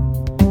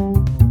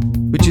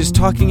 Which is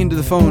talking into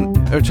the phone,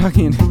 or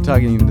talking into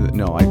the,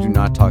 no, I do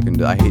not talk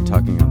into, I hate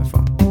talking on the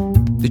phone.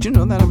 Did you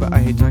know that about, I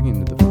hate talking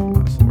into the phone?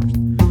 That's the worst.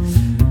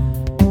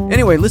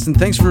 Anyway, listen,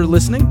 thanks for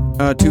listening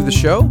to the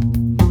show.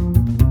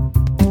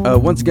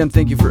 Once again,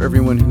 thank you for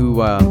everyone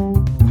who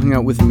hung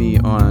out with me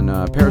on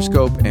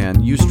Periscope and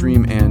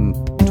Ustream and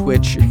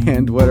Twitch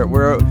and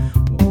whatever.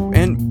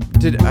 And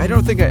I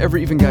don't think I ever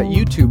even got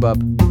YouTube up.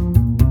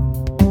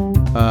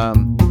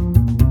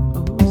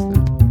 Who was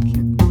that?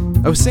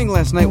 I was saying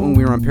last night when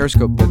we were on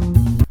Periscope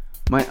that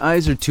my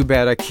eyes are too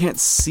bad. I can't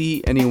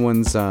see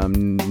anyone's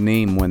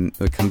name when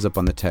it comes up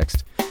on the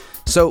text.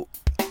 So,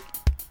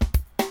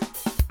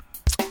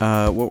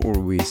 what were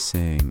we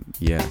saying?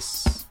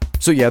 Yes.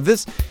 So yeah,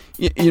 this,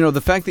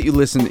 the fact that you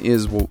listen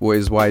is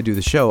why I do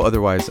the show.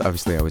 Otherwise,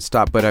 obviously, I would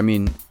stop. But I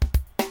mean,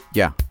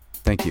 yeah,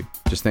 thank you.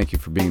 Just thank you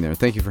for being there.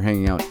 Thank you for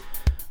hanging out.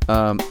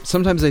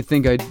 Sometimes I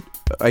think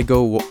I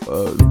go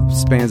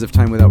spans of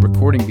time without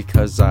recording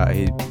because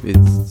I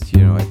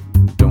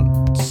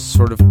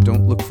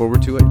don't look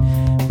forward to it.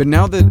 But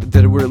now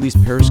that we're at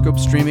least Periscope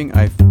streaming,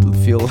 I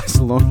feel less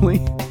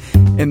lonely.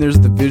 And there's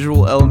the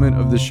visual element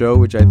of the show,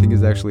 which I think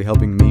is actually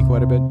helping me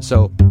quite a bit.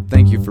 So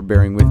thank you for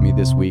bearing with me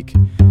this week.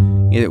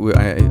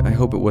 I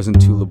hope it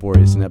wasn't too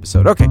laborious an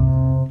episode. Okay.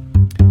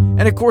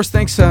 And of course,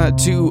 thanks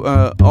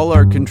to all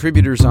our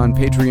contributors on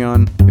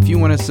Patreon. If you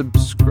want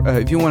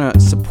to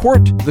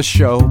support the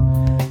show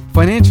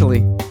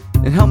financially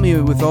and help me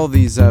with all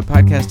these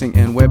podcasting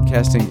and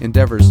webcasting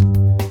endeavors,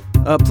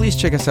 please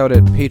check us out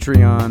at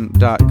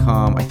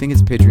patreon.com. I think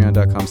it's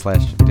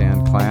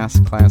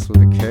patreon.com/DanClass, class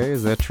with a K.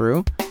 Is that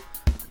true?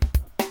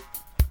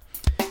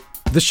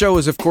 The show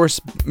is, of course,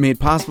 made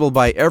possible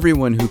by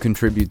everyone who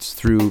contributes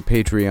through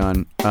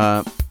Patreon,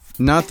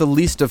 not the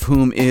least of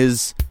whom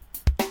is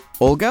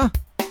Olga.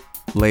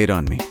 Lay it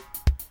on me.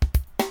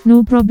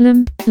 No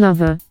problem,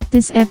 lover.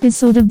 This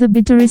episode of The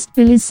Bitterest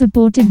Pill is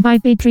supported by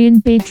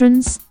Patreon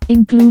patrons,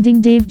 including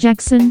Dave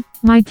Jackson,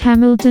 Mike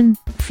Hamilton,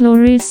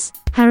 Flores,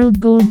 Harold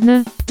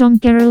Goldner, Tom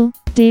Carroll,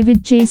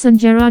 David Chase and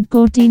Gerard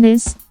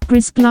Cortines,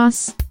 Chris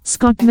Glass,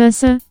 Scott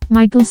Mercer,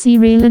 Michael C.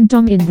 Rail and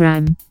Tom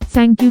Ingram.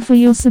 Thank you for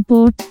your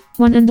support,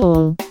 one and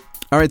all.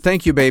 All right,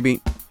 thank you,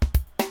 baby.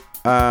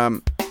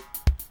 So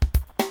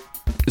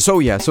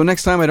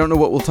next time I don't know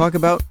what we'll talk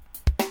about.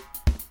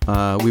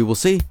 We will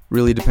see.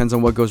 Really depends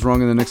on what goes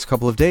wrong in the next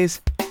couple of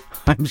days.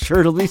 I'm sure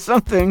it'll be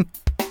something.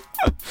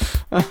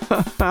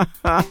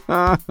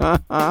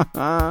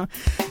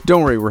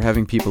 Don't worry, we're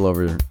having people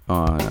over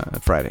on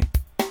Friday.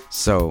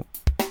 So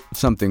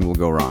something will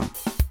go wrong.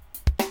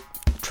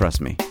 Trust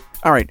me.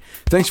 All right.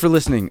 Thanks for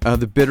listening.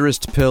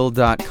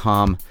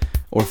 thebitterestpill.com,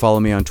 or follow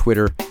me on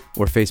Twitter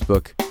or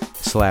Facebook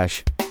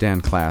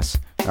 /DanClass.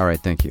 All right.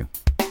 Thank you.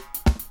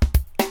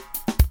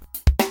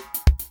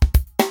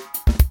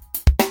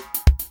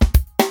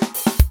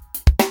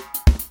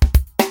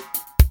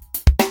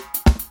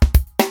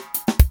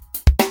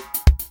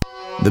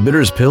 The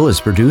Bitterest Pill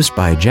is produced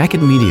by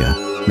Jacket Media,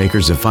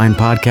 makers of fine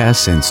podcasts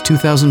since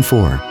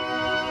 2004.